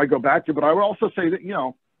 So I go back to, but I would also say that, you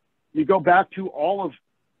know, you go back to all of,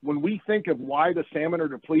 when we think of why the salmon are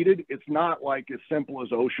depleted, it's not like as simple as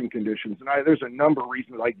ocean conditions. And there's a number of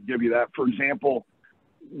reasons I can give you that. For example,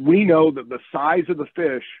 we know that the size of the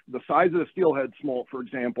fish, the size of the steelhead smolt, for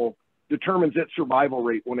example, determines its survival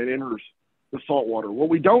rate when it enters the saltwater. What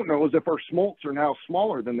we don't know is if our smolts are now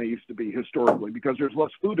smaller than they used to be historically because there's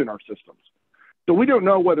less food in our systems. So we don't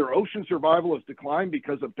know whether ocean survival has declined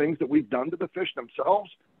because of things that we've done to the fish themselves,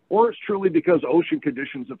 or it's truly because ocean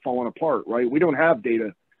conditions have fallen apart, right? We don't have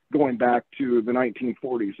data going back to the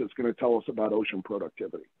 1940s that's going to tell us about ocean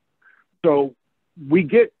productivity. So we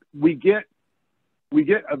get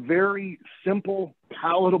a very simple,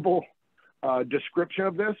 palatable description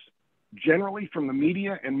of this, generally from the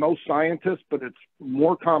media and most scientists, but it's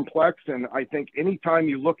more complex. And I think anytime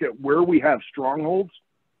you look at where we have strongholds,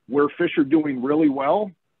 where fish are doing really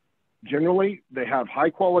well, generally they have high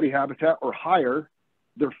quality habitat or higher,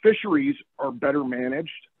 their fisheries are better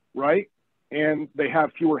managed, right? And they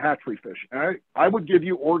have fewer hatchery fish. And I would give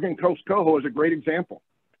you Oregon Coast Coho as a great example.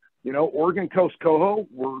 You know, Oregon Coast Coho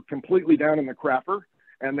were completely down in the crapper,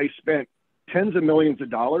 and they spent tens of millions of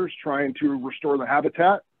dollars trying to restore the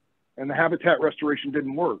habitat, and the habitat restoration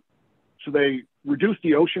didn't work. So they reduced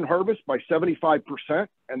the ocean harvest by 75%,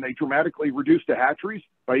 and they dramatically reduced the hatcheries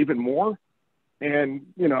by even more. And,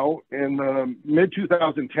 you know, in the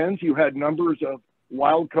mid-2010s, you had numbers of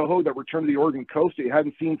wild coho that returned to the Oregon coast that you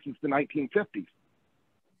hadn't seen since the 1950s.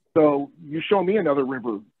 So you show me another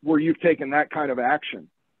river where you've taken that kind of action.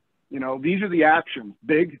 You know, these are the actions,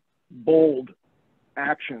 big, bold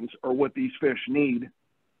actions are what these fish need.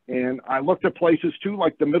 And I looked at places too,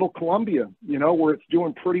 like the Middle Columbia, you know, where it's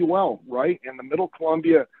doing pretty well, right? And the Middle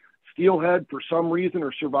Columbia steelhead, for some reason,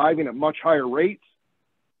 are surviving at much higher rates.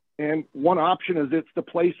 And one option is it's the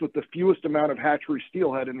place with the fewest amount of hatchery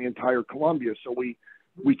steelhead in the entire Columbia. So we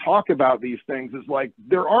talk about these things as like,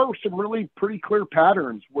 there are some really pretty clear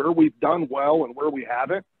patterns where we've done well and where we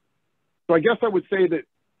haven't. So I guess I would say that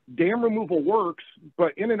dam removal works,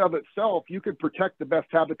 but in and of itself, you could protect the best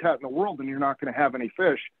habitat in the world and you're not going to have any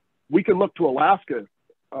fish. We could look to Alaska.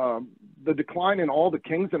 The decline in all the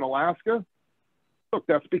kings in Alaska, look,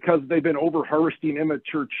 that's because they've been over-harvesting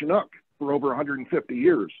immature Chinook for over 150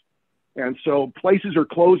 years. And so places are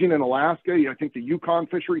closing in Alaska. I think the Yukon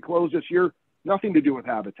fishery closed this year, nothing to do with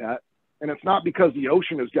habitat. And it's not because the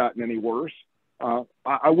ocean has gotten any worse.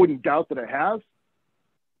 I wouldn't doubt that it has,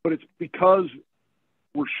 but it's because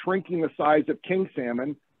we're shrinking the size of king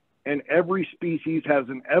salmon, and every species has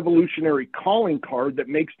an evolutionary calling card that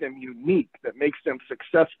makes them unique, that makes them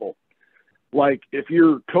successful. Like if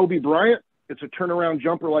you're Kobe Bryant, it's a turnaround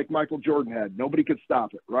jumper like Michael Jordan had. Nobody could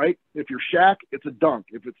stop it, right? If you're Shaq, it's a dunk.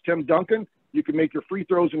 If it's Tim Duncan, you can make your free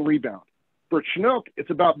throws and rebound. For Chinook, it's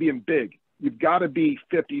about being big. You've got to be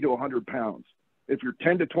 50 to 100 pounds. If you're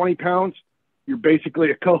 10 to 20 pounds, you're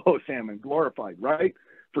basically a coho salmon, glorified, right?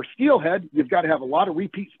 For steelhead, you've got to have a lot of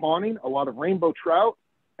repeat spawning, a lot of rainbow trout,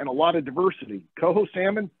 and a lot of diversity. Coho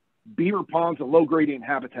salmon, beaver ponds, and low gradient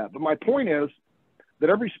habitat. But my point is that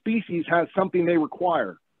every species has something they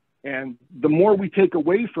require. And the more we take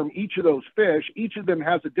away from each of those fish, each of them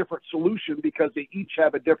has a different solution because they each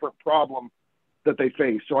have a different problem that they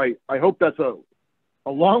face. So I hope that's a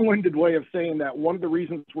long-winded way of saying that one of the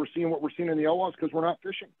reasons we're seeing what we're seeing in the Elwha is because we're not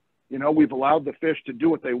fishing. You know, we've allowed the fish to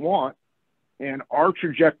do what they want, and our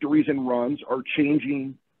trajectories and runs are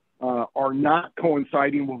changing, are not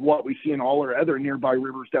coinciding with what we see in all our other nearby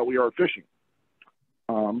rivers that we are fishing.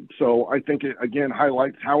 So I think it, again,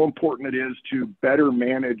 highlights how important it is to better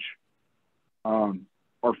manage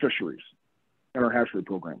our fisheries and our hatchery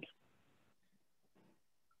programs.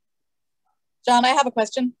 John, I have a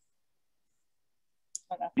question.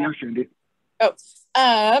 Yeah, Shandy. Oh,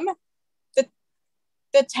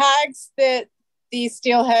 the tags that the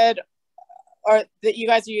steelhead or that you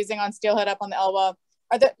guys are using on steelhead up on the Elwha,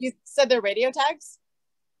 you said they're radio tags?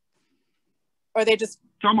 Or are they just...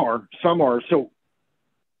 Some are. So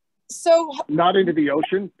not into the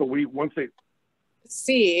ocean, but once they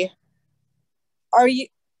see,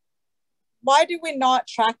 why do we not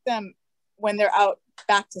track them when they're out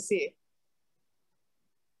back to sea?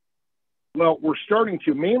 Well, we're starting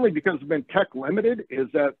to, mainly because we've been tech limited, is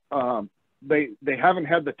that they haven't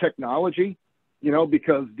had the technology,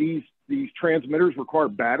 because these transmitters require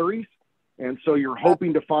batteries. And so you're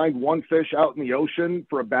hoping to find one fish out in the ocean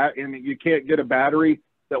for and you can't get a battery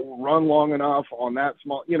that will run long enough on that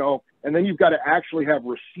small, and then you've got to actually have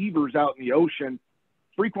receivers out in the ocean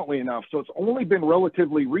frequently enough. So it's only been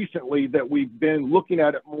relatively recently that we've been looking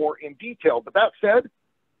at it more in detail. But that said,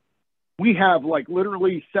 we have like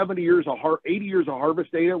literally 80 years of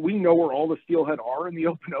harvest data. We know where all the steelhead are in the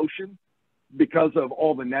open ocean because of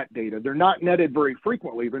all the net data. They're not netted very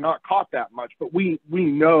frequently. They're not caught that much, but we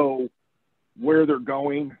know where they're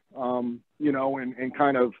going, and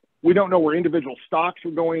kind of, we don't know where individual stocks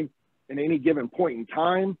are going in any given point in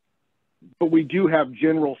time, but we do have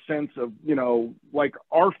general sense of, like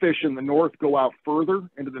our fish in the north go out further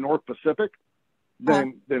into the North Pacific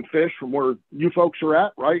than fish from where you folks are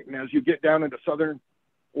at, right? And as you get down into southern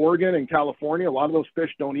Oregon and California, a lot of those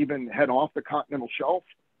fish don't even head off the continental shelf.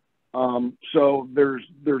 So there's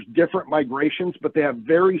different migrations, but they have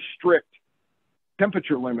very strict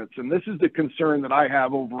temperature limits. And this is the concern that I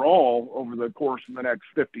have overall over the course of the next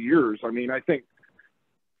 50 years. I mean, I think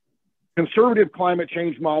conservative climate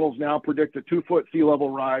change models now predict a 2-foot sea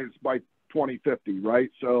level rise by 2050,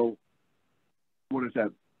 right? So what is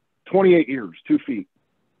that? 28 years, 2 feet.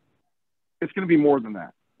 It's going to be more than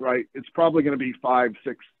that, right? It's probably going to be 5,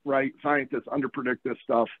 6, right? Scientists underpredict this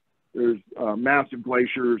stuff. There's massive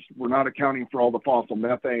glaciers. We're not accounting for all the fossil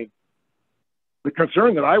methane. The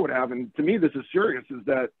concern that I would have, and to me this is serious, is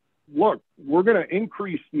that, look, we're going to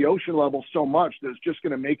increase the ocean level so much that it's just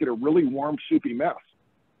going to make it a really warm, soupy mess,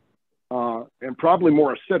 and probably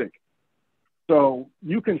more acidic. So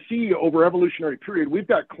you can see over evolutionary period, we've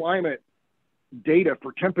got climate data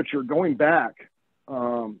for temperature going back,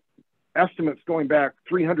 estimates going back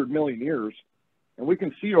 300 million years. And we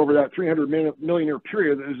can see over that 300 million year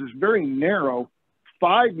period, there's this very narrow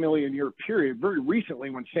 5 million year period very recently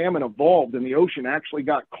when salmon evolved and the ocean actually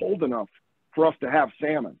got cold enough for us to have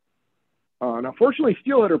salmon. Now, fortunately,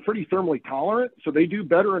 steelhead are pretty thermally tolerant, so they do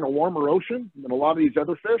better in a warmer ocean than a lot of these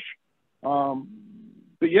other fish.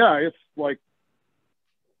 But yeah, it's like,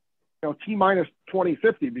 T-minus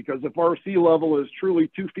 2050, because if our sea level is truly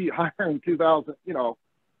 2 feet higher in 2000,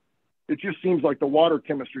 it just seems like the water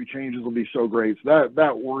chemistry changes will be so great. So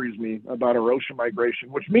that worries me about our ocean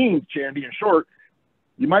migration, which means, Shandy, in short,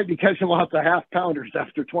 you might be catching lots of half-pounders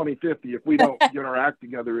after 2050 if we don't get our act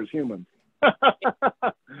together as humans.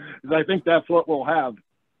 I think that's what we'll have.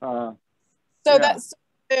 So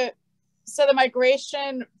the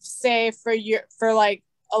migration, say for like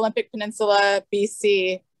Olympic Peninsula,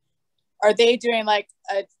 BC, are they doing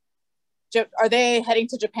are they heading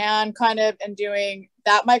to Japan kind of and doing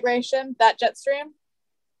that migration, that jet stream?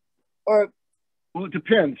 Or? Well, it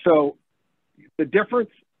depends. So the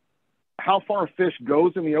difference, how far a fish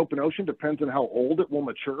goes in the open ocean depends on how old it will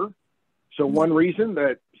mature. So one reason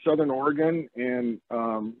that Southern Oregon and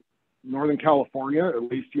Northern California, at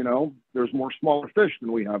least, there's more smaller fish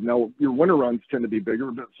than we have. Now, your winter runs tend to be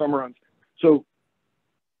bigger, but summer runs. So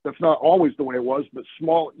that's not always the way it was, but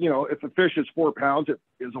small, if a fish is 4 pounds, it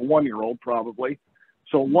is a 1-year-old probably.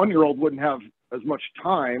 So a 1-year-old wouldn't have as much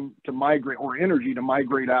time to migrate or energy to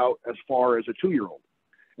migrate out as far as a 2-year-old.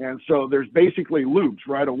 And so there's basically loops,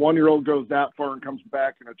 right? A 1-year-old goes that far and comes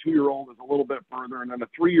back, and a 2-year-old is a little bit further, and then a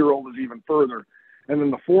 3-year-old is even further. And then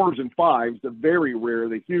the 4s and 5s, the very rare,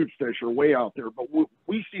 the huge fish are way out there. But what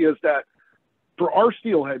we see is that for our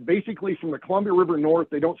steelhead, basically from the Columbia River north,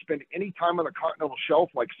 they don't spend any time on the continental shelf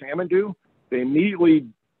like salmon do. They immediately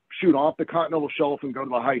shoot off the continental shelf and go to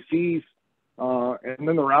the high seas. And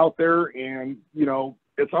then they're out there, and,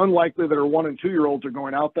 it's unlikely that our 1- and 2-year-olds are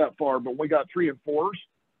going out that far. But when we got 3 and 4s,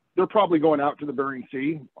 they're probably going out to the Bering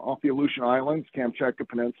Sea, off the Aleutian Islands, Kamchatka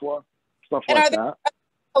Peninsula, stuff like that.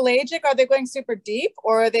 Pelagic? Are they going super deep,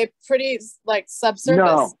 or are they pretty subsurface?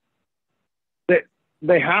 No,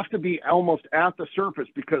 they have to be almost at the surface,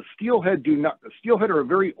 because steelhead are a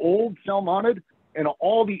very old salmonid, and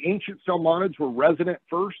all the ancient salmonids were resident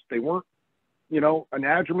first. They weren't,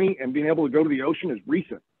 anadromy, and being able to go to the ocean is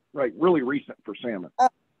recent, right? Really recent for salmon.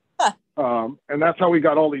 And that's how we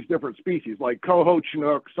got all these different species, like coho,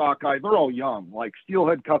 chinook, sockeye. They're all young. Like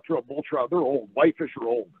steelhead, cutthroat, bull trout, they're old. Whitefish are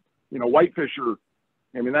old. You know, whitefish are,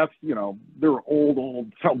 I mean, that's, you know, they're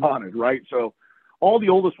old salmonid, right? So all the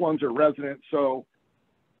oldest ones are resident. So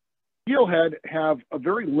steelhead have a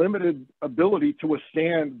very limited ability to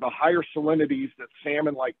withstand the higher salinities that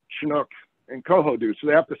salmon like chinook and coho do. So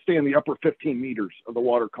they have to stay in the upper 15 meters of the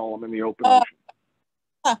water column in the open ocean.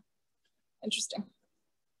 Huh. Interesting.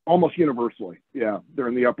 Almost universally. Yeah. They're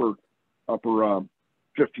in the upper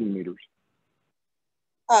 15 meters.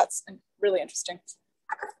 That's really interesting.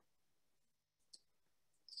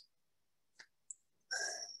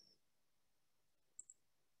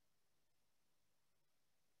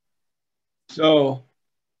 So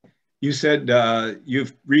you said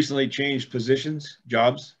you've recently changed positions,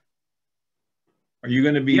 jobs. Are you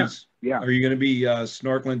going to be Are you going to be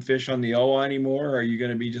snorkeling fish on the Elwha anymore? Or are you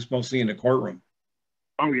going to be just mostly in the courtroom?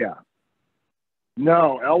 Oh yeah.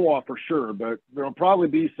 No, Elwha for sure, but there'll probably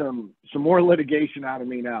be some more litigation out of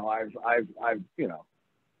me now. I've you know,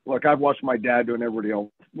 look, I've watched my dad do and everybody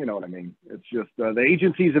else. You know what I mean? It's just the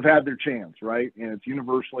agencies have had their chance, right? And it's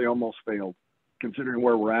universally almost failed, considering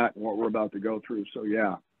where we're at and what we're about to go through. So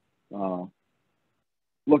yeah.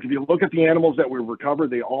 Look, if you look at the animals that we've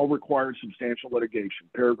recovered, they all required substantial litigation.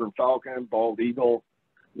 Peregrine falcon, bald eagle,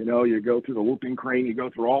 you know, you go through the whooping crane, you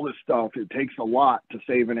go through all this stuff. It takes a lot to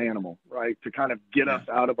save an animal, right? To kind of get us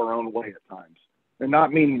out of our own way at times. And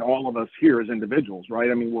not meaning all of us here as individuals,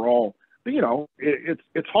 right? I mean, we're all, but you know,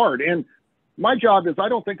 it's hard. And my job is, I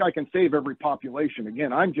don't think I can save every population.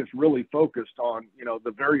 Again, I'm just really focused on, you know,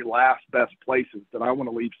 the very last best places that I want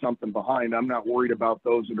to leave something behind. I'm not worried about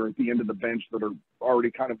those that are at the end of the bench that are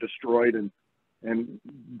already kind of destroyed and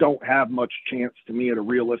don't have much chance to me at a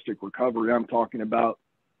realistic recovery. I'm talking about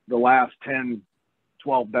the last 10,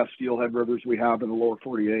 12 best steelhead rivers we have in the lower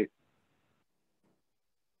 48.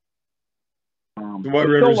 What there's still a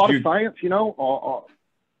rivers lot do of science, you know.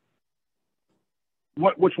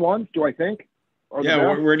 Which ones do I think?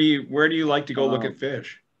 Yeah, where do you like to go look at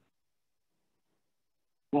fish?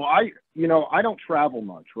 Well, I don't travel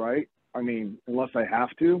much, right? I mean, unless I have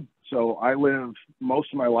to. So I live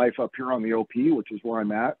most of my life up here on the OP, which is where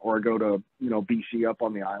I'm at, or I go to, you know, BC up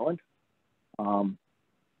on the island.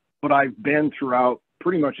 But I've been throughout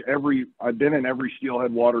pretty much I've been in every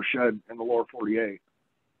steelhead watershed in the lower 48.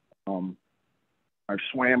 I've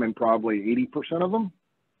swam in probably 80% of them,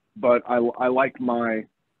 but I like my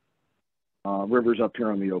rivers up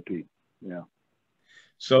here on the OP. Yeah.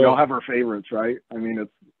 So we all have our favorites, right? I mean,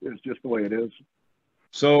 it's just the way it is.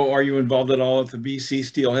 So are you involved at all with the BC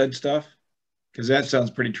steelhead stuff? Because that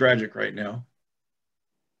sounds pretty tragic right now.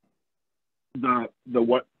 The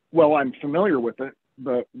what? Well, I'm familiar with it,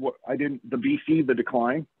 but what the BC, the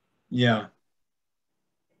decline. Yeah.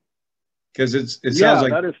 Because it sounds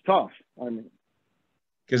like that is tough. I mean,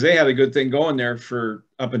 because they had a good thing going there for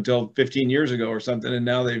up until 15 years ago or something, and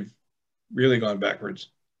now they've really gone backwards.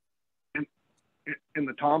 In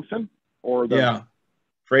the Thompson or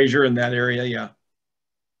Fraser in that area, yeah.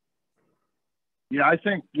 Yeah, I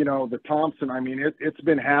think, you know, the Thompson, I mean, it's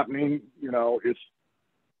been happening, you know,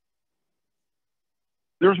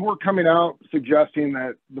 there's work coming out suggesting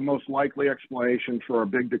that the most likely explanation for a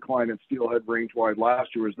big decline in steelhead range-wide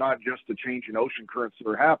last year is not just the change in ocean currents that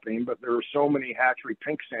are happening, but there are so many hatchery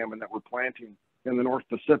pink salmon that we're planting in the North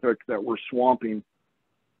Pacific that we're swamping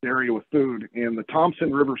the area with food. And the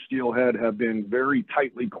Thompson River steelhead have been very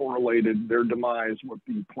tightly correlated, their demise, with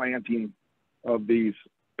the planting of these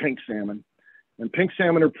pink salmon. And pink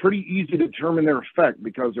salmon are pretty easy to determine their effect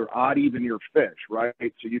because they're odd even year fish, right?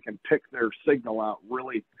 So you can pick their signal out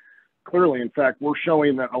really clearly. In fact, we're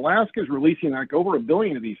showing that Alaska is releasing like over 1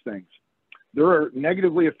 billion of these things. They're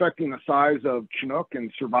negatively affecting the size of Chinook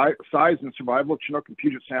and size and survival of Chinook and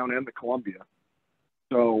Puget Sound and the Columbia.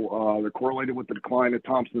 So they're correlated with the decline of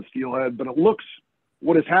Thompson steelhead. But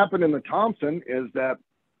what has happened in the Thompson is that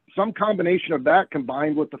some combination of that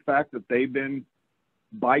combined with the fact that they've been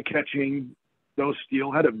bycatching those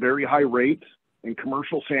steelhead at very high rates in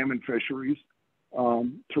commercial salmon fisheries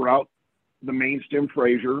throughout the main stem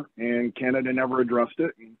Fraser, and Canada never addressed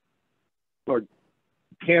it. But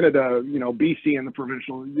Canada, you know, BC and the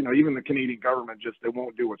provincial, you know, even the Canadian government they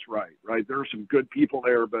won't do what's right, right? There are some good people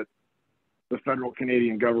there, but the federal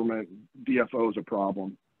Canadian government, DFO is a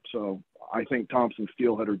problem. So I think Thompson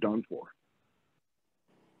steelhead are done for.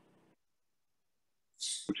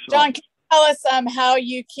 John, can you tell us how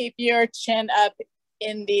you keep your chin up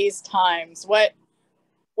in these times? What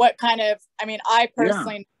kind of, I mean, I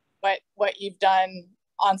personally know what you've done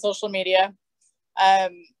on social media.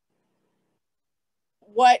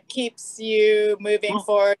 What keeps you moving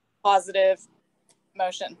forward, positive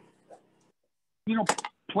motion. You know,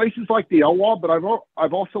 places like the Elwha, but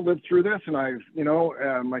I've also lived through this, and I've, you know,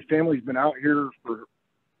 my family's been out here for,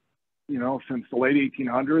 you know, since the late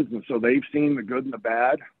 1800s, and so they've seen the good and the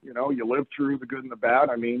bad. You know, you live through the good and the bad.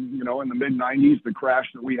 I mean, you know, in the mid 90s, the crash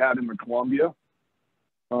that we had in the Columbia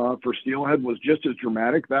for steelhead was just as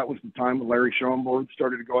dramatic. That was the time when Larry Schoenborg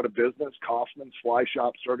started to go out of business. Kaufman's fly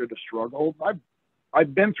shop started to struggle.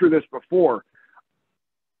 I've been through this before,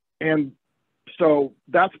 and so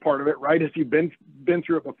that's part of it, right? If you've been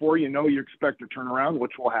through it before, you know you expect a turnaround,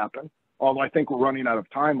 which will happen. Although I think we're running out of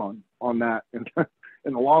time on that in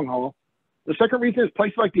the long haul. The second reason is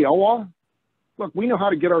places like the Elwha. Look, we know how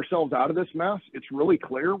to get ourselves out of this mess. It's really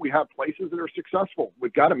clear. We have places that are successful.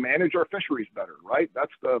 We've got to manage our fisheries better, right?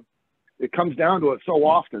 It comes down to it so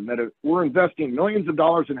often that we're investing millions of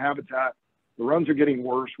dollars in habitat. The runs are getting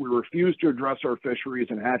worse. We refuse to address our fisheries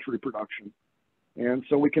and hatchery production. And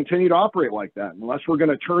so we continue to operate like that. Unless we're going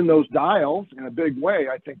to turn those dials in a big way,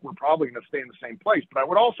 I think we're probably going to stay in the same place. But I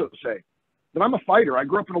would also say that I'm a fighter. I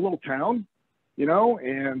grew up in a little town, you know,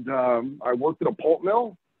 and I worked at a pulp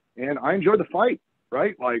mill, and I enjoy the fight,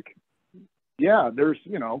 right? Like, yeah, there's,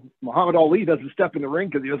 you know, Muhammad Ali doesn't step in the ring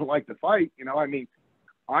because he doesn't like to fight. You know, I mean,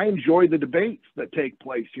 I enjoy the debates that take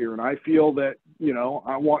place here. And I feel that, you know,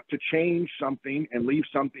 I want to change something and leave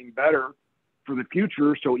something better for the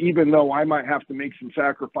future. So even though I might have to make some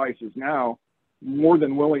sacrifices now, more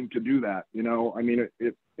than willing to do that. You know, I mean,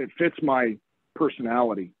 it fits my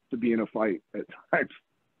personality to be in a fight at times.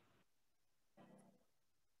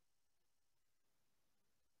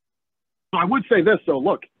 So I would say this though,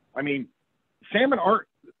 look, I mean,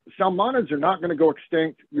 salmonids are not going to go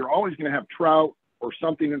extinct. You're always going to have trout or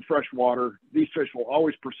something in fresh water. These fish will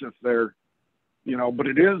always persist there. You know, but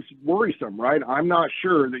it is worrisome, right? I'm not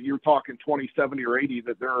sure that you're talking 20, 70, or 80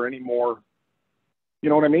 that there are any more. You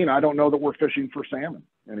know what I mean? I don't know that we're fishing for salmon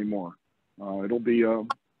anymore. It'll be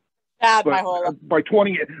bad my whole life.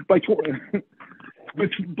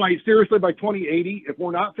 Seriously, by 2080, if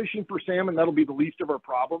we're not fishing for salmon, that'll be the least of our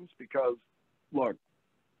problems. Because, look,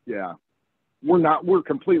 yeah, we're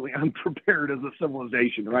completely unprepared as a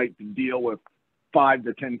civilization, right, to deal with 5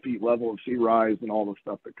 to 10 feet level of sea rise and all the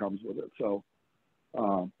stuff that comes with it. So.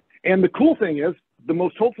 And the cool thing is, the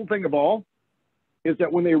most hopeful thing of all is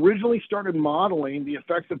that when they originally started modeling the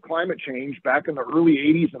effects of climate change back in the early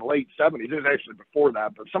 80s and late 70s, it was actually before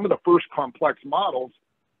that, but some of the first complex models,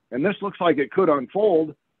 and this looks like it could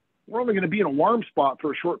unfold, we're only going to be in a warm spot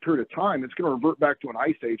for a short period of time. It's going to revert back to an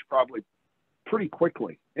ice age probably pretty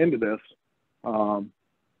quickly into this,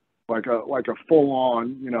 like a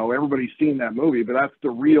full-on, you know, everybody's seen that movie, but that's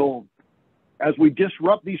the real. As we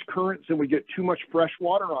disrupt these currents and we get too much fresh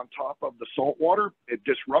water on top of the salt water, it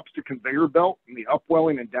disrupts the conveyor belt and the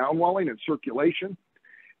upwelling and downwelling and circulation.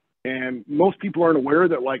 And most people aren't aware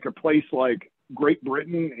that like a place like Great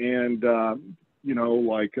Britain and, you know,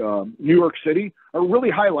 like New York City are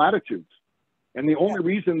really high latitudes. And the only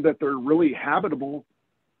reason that they're really habitable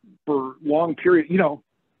for long periods, you know,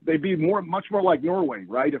 they'd be much more like Norway,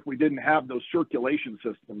 right? If we didn't have those circulation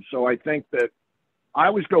systems. So I think that I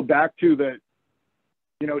always go back to that,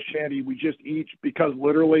 you know, Shandy, we just eat because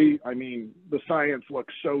literally, I mean, the science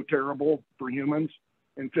looks so terrible for humans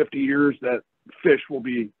in 50 years that fish will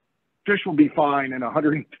be fine in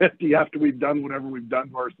 150 after we've done whatever we've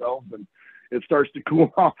done to ourselves and it starts to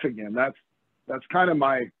cool off again. That's kind of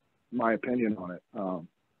my opinion on it.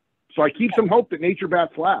 So I keep some hope that nature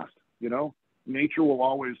bats last, you know, nature will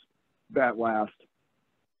always bat last.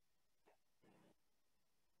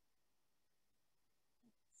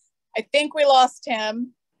 I think we lost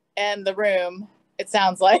him and the room, it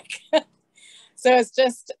sounds like. So it's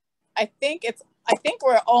just, I think it's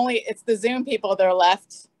the Zoom people that are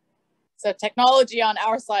left. So technology on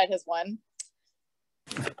our side has won.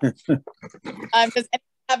 Does anyone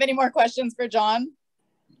have any more questions for John?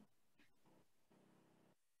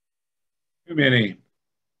 Too many.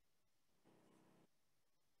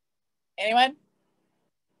 Anyone?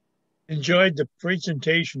 Enjoyed the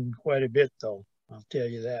presentation quite a bit, though. I'll tell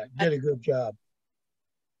you that. Did a good job.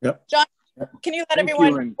 Yep. John, can you let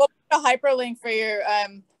everyone, we'll put a hyperlink for your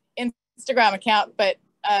Instagram account, but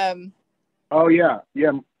oh yeah.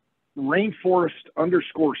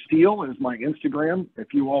 Rainforest_steel is my Instagram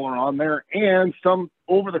if you all are on there. And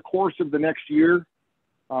over the course of the next year,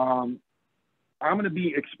 I'm going to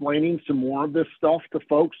be explaining some more of this stuff to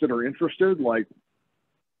folks that are interested. Like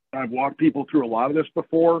I've walked people through a lot of this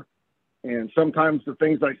before. And sometimes the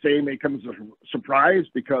things I say may come as a surprise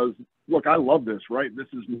because, look, I love this, right? This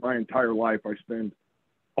is my entire life. I spend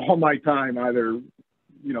all my time either,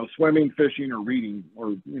 you know, swimming, fishing, or reading or,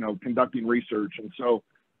 you know, conducting research. And so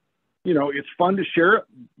you know, it's fun to share it,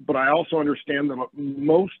 but I also understand that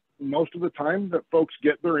most of the time that folks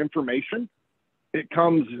get their information, it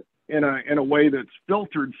comes in a way that's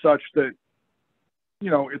filtered such that, you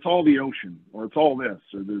know, it's all the ocean, or it's all this,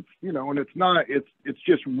 or there's, you know, and it's not, it's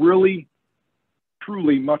just really,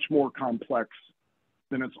 truly much more complex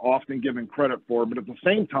than it's often given credit for. But at the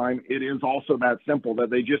same time, it is also that simple, that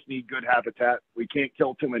they just need good habitat. We can't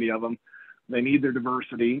kill too many of them. They need their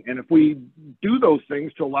diversity. And if we do those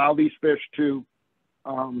things to allow these fish to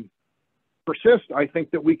persist, I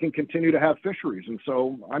think that we can continue to have fisheries. And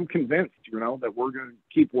so I'm convinced, you know, that we're going to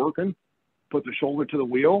keep working, put the shoulder to the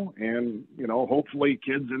wheel, and, you know, hopefully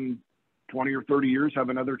kids in 20 or 30 years have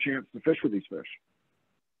another chance to fish with these fish.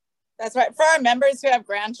 That's right. For our members who have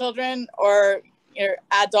grandchildren or, you know,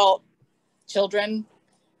 adult children,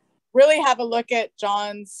 really have a look at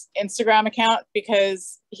John's Instagram account,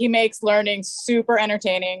 because he makes learning super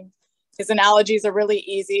entertaining. His analogies are really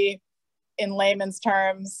easy in layman's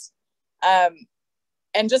terms,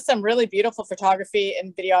 and just some really beautiful photography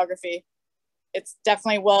and videography. It's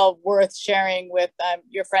definitely well worth sharing with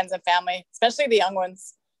your friends and family, especially the young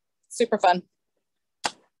ones. Super fun.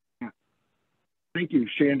 Thank you,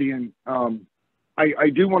 Shandy. And I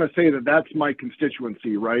do want to say that that's my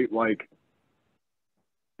constituency, right? Like,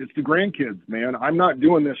 it's the grandkids, man. I'm not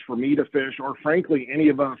doing this for me to fish, or frankly, any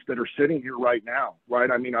of us that are sitting here right now, right?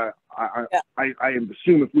 I mean, I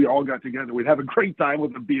assume if we all got together, we'd have a great time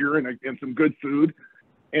with a beer and some good food.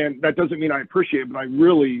 And that doesn't mean I appreciate it, but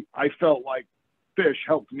I felt like fish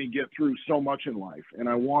helped me get through so much in life. And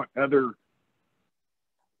I want other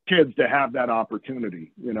kids to have that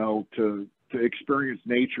opportunity, you know, to experience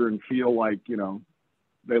nature and feel like, you know,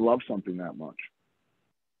 they love something that much.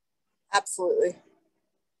 Absolutely.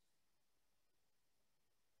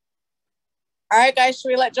 All right, guys, should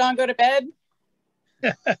we let John go to bed?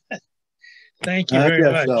 Thank you very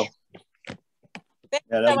much. So.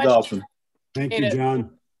 Yeah, that was awesome. Thank you,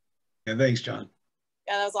 John. Yeah, thanks, John.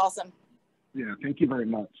 Yeah, that was awesome. Yeah, thank you very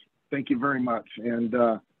much. Thank you very much. And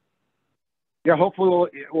yeah, hopefully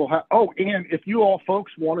we'll have. Oh, and if you all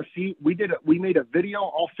folks want to see, we made a video.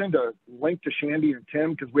 I'll send a link to Shandy and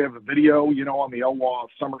Tim, because we have a video, you know, on the Elwha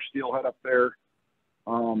summer steelhead up there.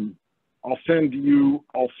 I'll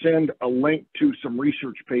send a link to some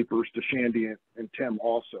research papers to Shandy and Tim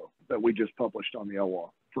also that we just published on the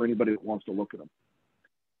Elwha for anybody that wants to look at them.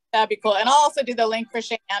 That'd be cool. And I'll also do the link for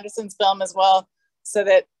Shane Anderson's film as well, so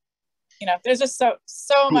that, you know, there's just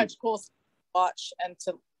so much cool stuff to watch and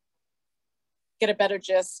to get a better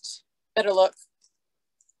gist, better look.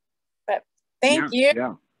 But thank you.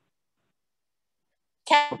 Yeah.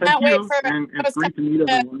 Can't wait for and it's great to meet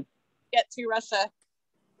everyone. Get to Russia.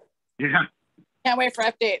 Yeah. Can't wait for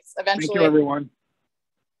updates eventually. Thank you, everyone.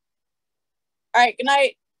 All right. Good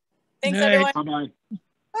night. Thanks, everyone. Bye-bye.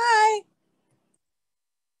 Bye.